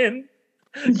give in.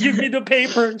 Give me the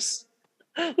papers.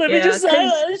 Let me just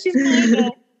say, she's mine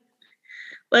now.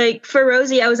 Like, for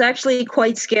Rosie, I was actually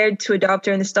quite scared to adopt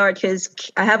her in the start because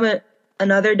I have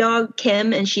another dog,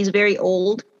 Kim, and she's very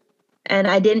old. And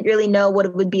I didn't really know what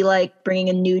it would be like bringing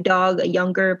a new dog, a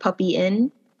younger puppy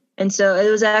in. And so it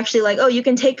was actually like, you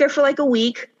can take her for like a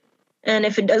week. And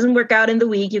if it doesn't work out in the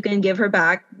week, you can give her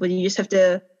back. But you just have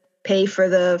to pay for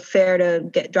the fare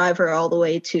to drive her all the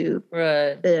way to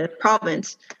the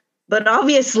province. But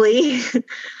obviously,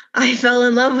 I fell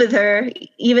in love with her,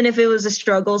 even if it was a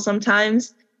struggle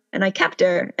sometimes. And I kept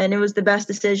her. And it was the best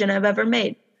decision I've ever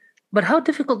made. But how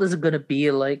difficult is it going to be?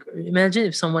 Like, imagine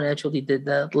if someone actually did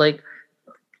that. Like,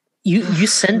 you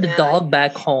send the dog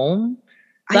back home.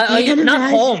 Not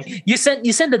home. You send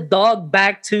the dog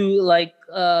back to like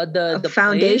the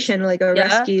foundation, place. Like a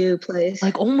rescue place.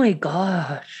 Like, oh my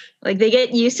gosh. Like they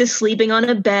get used to sleeping on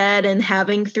a bed and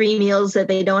having 3 meals that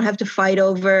they don't have to fight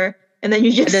over. And then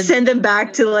you just send them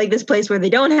back to like this place where they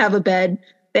don't have a bed,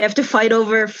 they have to fight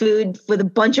over food with a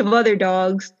bunch of other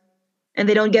dogs, and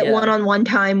they don't get one-on-one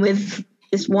time with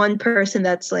this one person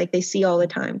that's like they see all the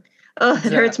time. Oh,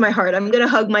 it hurts my heart. I'm gonna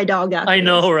hug my dog after. I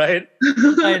know, right?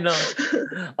 I know.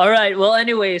 All right. Well,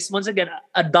 anyways, once again,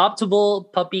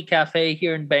 Adoptable Puppy Cafe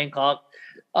here in Bangkok.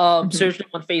 Search them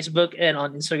on Facebook and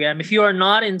on Instagram. If you are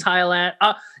not in Thailand,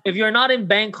 if you're not in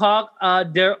Bangkok,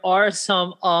 there are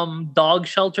some dog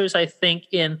shelters. I think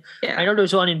I know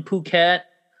there's one in Phuket.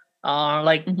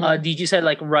 DG said,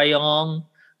 like Rayong.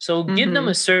 So give them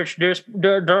a search.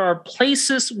 There are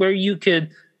places where you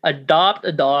could adopt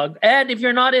a dog, and if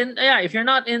you're not in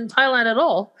Thailand at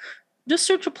all, just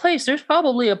search a place. There's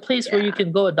probably a place where you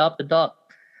can go adopt a dog.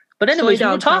 But anyways, Soy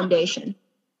Dog Foundation.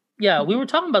 Yeah, we were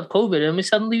talking about COVID, and we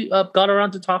suddenly got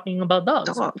around to talking about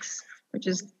dogs. Which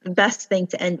is the best thing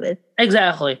to end with.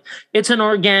 Exactly. It's an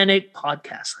organic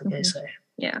podcast, like I say.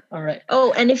 Yeah. All right.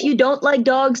 Oh, and if you don't like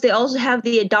dogs, they also have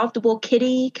the Adoptable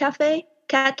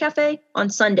Cat Cafe on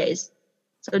Sundays.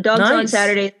 So dogs are on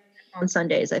Saturdays, on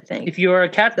Sundays, I think. If you're a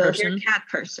cat person. If you're a cat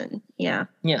person, yeah.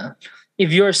 Yeah.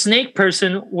 If you're a snake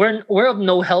person, we're of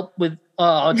no help with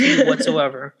to you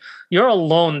whatsoever. You're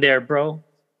alone there, bro.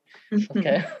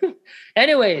 Okay.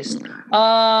 Anyways,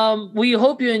 we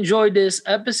hope you enjoyed this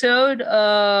episode.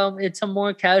 It's a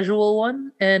more casual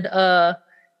one, and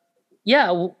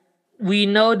we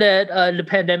know that the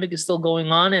pandemic is still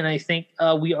going on, and I think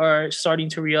we are starting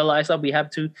to realize that we have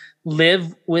to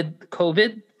live with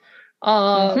COVID.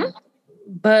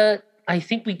 But I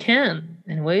think we can,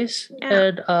 anyways.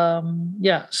 Yeah.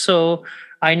 And so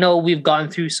I know we've gone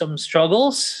through some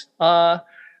struggles.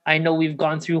 I know we've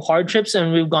gone through hardships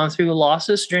and we've gone through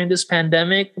losses during this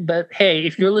pandemic. But hey,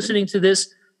 if you're listening to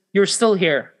this, you're still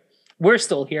here. We're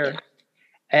still here.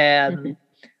 And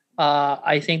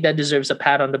I think that deserves a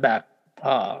pat on the back.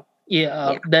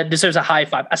 That deserves a high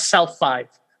five, a self five.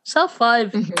 Self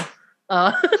five.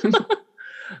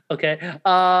 Okay.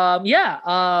 But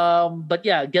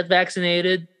get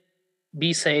vaccinated,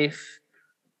 be safe,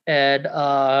 and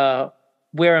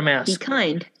wear a mask. Be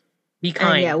kind. Be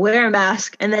kind. And wear a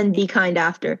mask and then be kind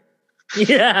after.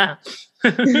 Yeah.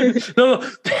 Hello.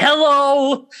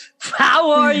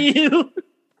 How are you? All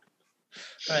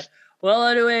right. Well,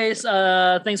 anyways,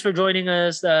 thanks for joining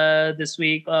us this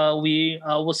week. We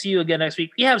will see you again next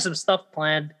week. We have some stuff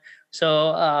planned,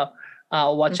 so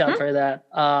watch out for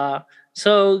that.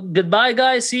 So goodbye,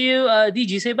 guys. See you.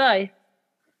 DG, say bye.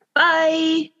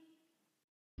 Bye.